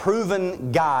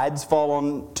proven guides fall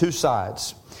on 2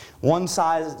 sides. One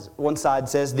side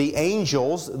says the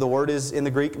angels, the word is in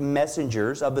the Greek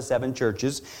messengers of the 7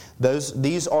 churches.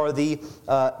 These are the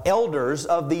elders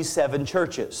of these 7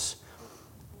 churches.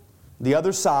 The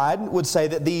other side would say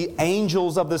that the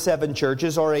angels of the 7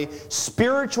 churches are a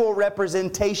spiritual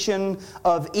representation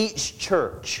of each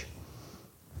church.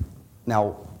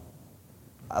 Now,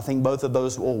 I think both of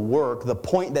those will work. The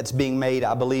point that's being made,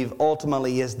 I believe,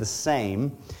 ultimately is the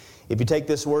same. If you take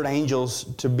this word angels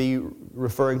to be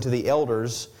referring to the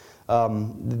elders,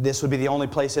 this would be the only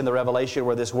place in the Revelation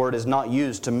where this word is not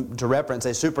used to reference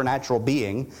a supernatural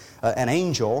being, an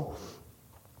angel.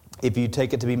 If you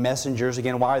take it to be messengers,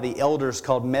 again, why are the elders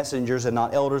called messengers and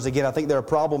not elders? Again, I think there are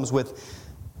problems with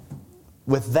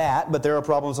that, but there are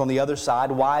problems on the other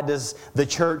side. Why does the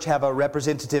church have a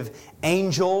representative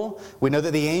angel? We know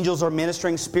that the angels are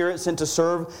ministering spirits sent to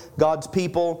serve God's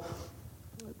people.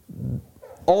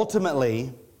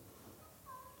 Ultimately,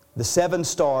 the 7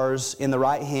 stars in the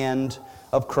right hand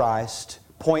of Christ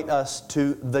point us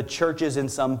to the churches in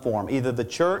some form. Either the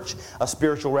church, a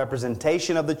spiritual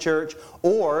representation of the church,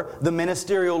 or the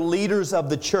ministerial leaders of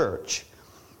the church.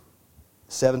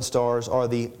 7 stars are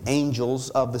the angels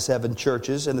of the 7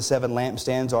 churches, and the 7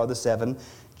 lampstands are the 7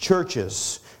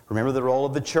 churches. Remember, the role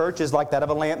of the church is like that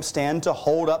of a lampstand to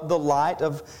hold up the light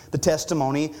of the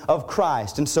testimony of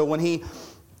Christ. And so when he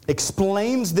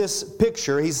explains this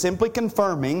picture, he's simply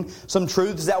confirming some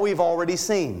truths that we've already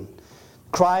seen.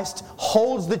 Christ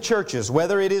holds the churches,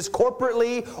 whether it is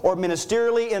corporately or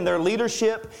ministerially in their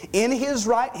leadership, in His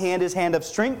right hand, His hand of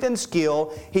strength and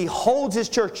skill. He holds His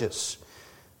churches.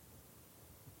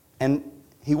 And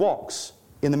He walks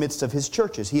in the midst of His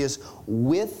churches. He is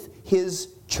with His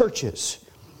churches.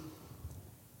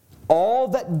 All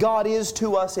that God is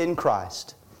to us in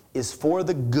Christ is for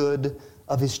the good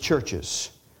of His churches.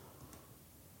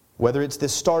 Whether it's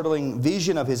this startling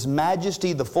vision of His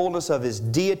majesty, the fullness of His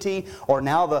deity, or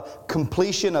now the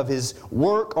completion of His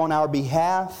work on our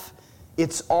behalf,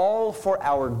 it's all for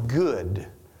our good.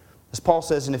 As Paul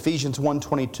says in Ephesians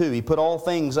 1:22, He put all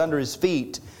things under His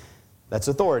feet, that's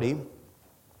authority,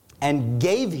 and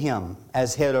gave Him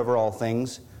as head over all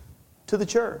things to the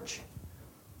church.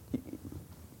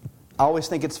 I always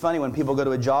think it's funny when people go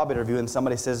to a job interview and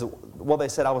somebody says, well, they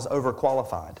said I was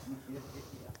overqualified.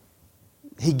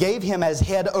 He gave Him as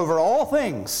head over all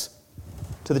things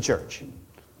to the church.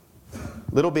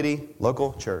 Little bitty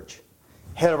local church.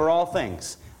 Head over all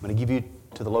things. I'm going to give you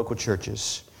to the local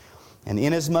churches. And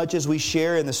inasmuch as we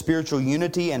share in the spiritual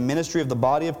unity and ministry of the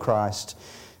body of Christ,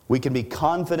 we can be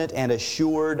confident and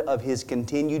assured of His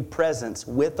continued presence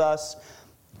with us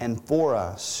and for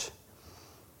us.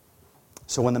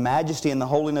 So when the majesty and the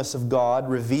holiness of God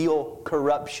reveal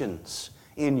corruptions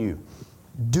in you,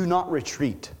 do not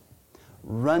retreat.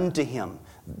 Run to Him.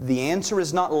 The answer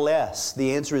is not less.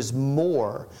 The answer is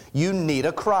more. You need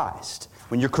a Christ.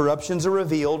 When your corruptions are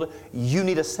revealed, you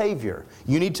need a Savior.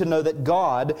 You need to know that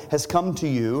God has come to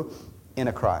you in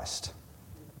a Christ.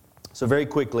 So very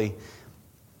quickly,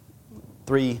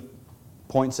 3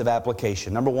 points of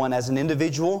application. Number one, as an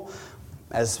individual,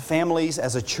 as families,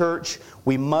 as a church,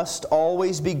 we must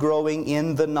always be growing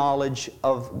in the knowledge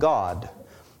of God.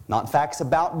 Not facts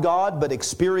about God, but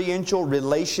experiential,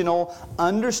 relational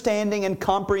understanding and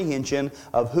comprehension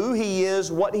of who He is,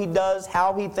 what He does,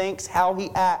 how He thinks, how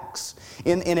He acts.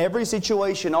 In every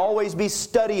situation, always be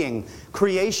studying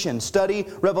creation, study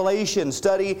Revelation,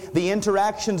 study the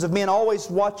interactions of men, always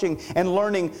watching and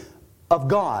learning of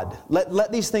God.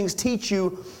 Let these things teach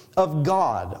you of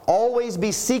God. Always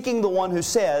be seeking the one who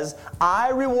says,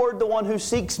 I reward the one who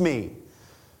seeks me,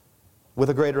 with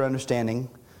a greater understanding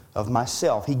of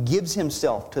myself. He gives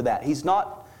Himself to that. He's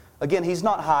not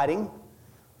hiding.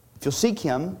 If you'll seek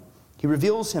Him, He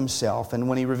reveals Himself. And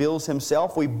when He reveals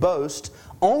Himself, we boast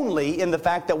only in the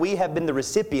fact that we have been the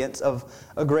recipients of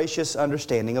a gracious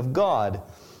understanding of God.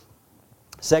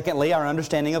 Secondly, our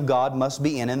understanding of God must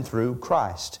be in and through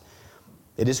Christ.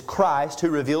 It is Christ who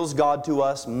reveals God to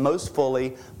us most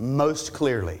fully, most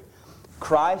clearly.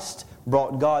 Christ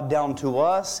brought God down to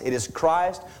us. It is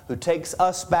Christ who takes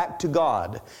us back to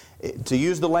God. To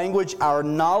use the language, our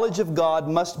knowledge of God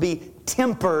must be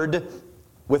tempered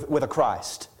with a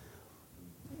Christ.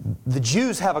 The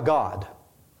Jews have a God.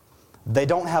 They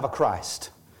don't have a Christ.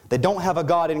 They don't have a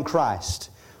God in Christ.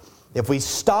 If we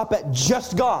stop at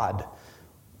just God,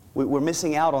 we're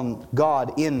missing out on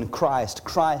God in Christ.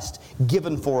 Christ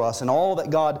given for us and all that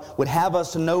God would have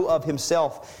us to know of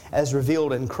Himself as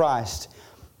revealed in Christ.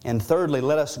 And thirdly,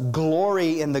 let us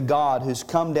glory in the God who's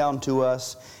come down to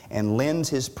us and lends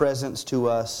His presence to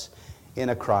us in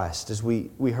a Christ, as we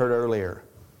heard earlier.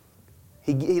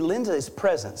 He lends His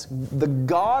presence. The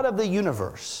God of the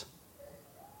universe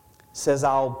says,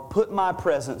 I'll put my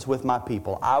presence with my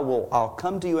people. I'll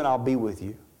come to you and I'll be with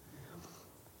you.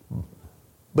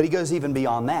 But He goes even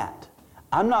beyond that.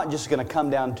 I'm not just going to come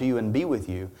down to you and be with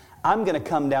you. I'm going to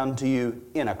come down to you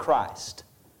in a Christ.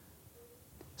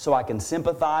 So I can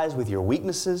sympathize with your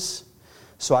weaknesses,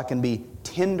 so I can be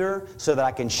tender, so that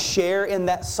I can share in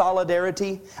that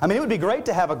solidarity. I mean, it would be great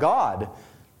to have a God.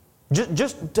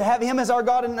 Just to have Him as our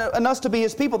God and us to be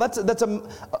His people, that's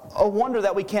a wonder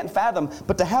that we can't fathom.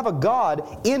 But to have a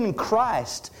God in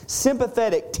Christ,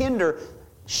 sympathetic, tender,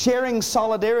 sharing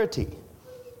solidarity,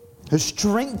 who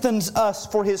strengthens us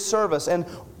for His service and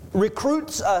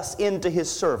recruits us into His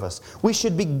service. We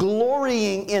should be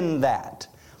glorying in that.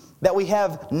 That we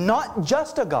have not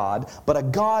just a God, but a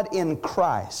God in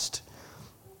Christ.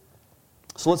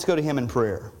 So let's go to Him in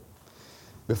prayer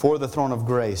before the throne of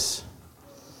grace.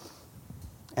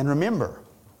 And remember,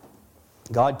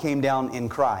 God came down in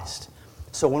Christ.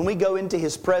 So when we go into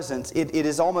His presence, it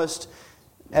is almost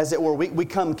as it were, we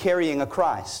come carrying a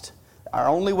Christ. Our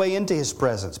only way into His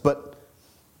presence, but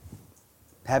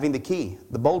having the key,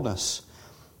 the boldness,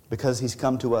 because He's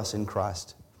come to us in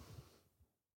Christ.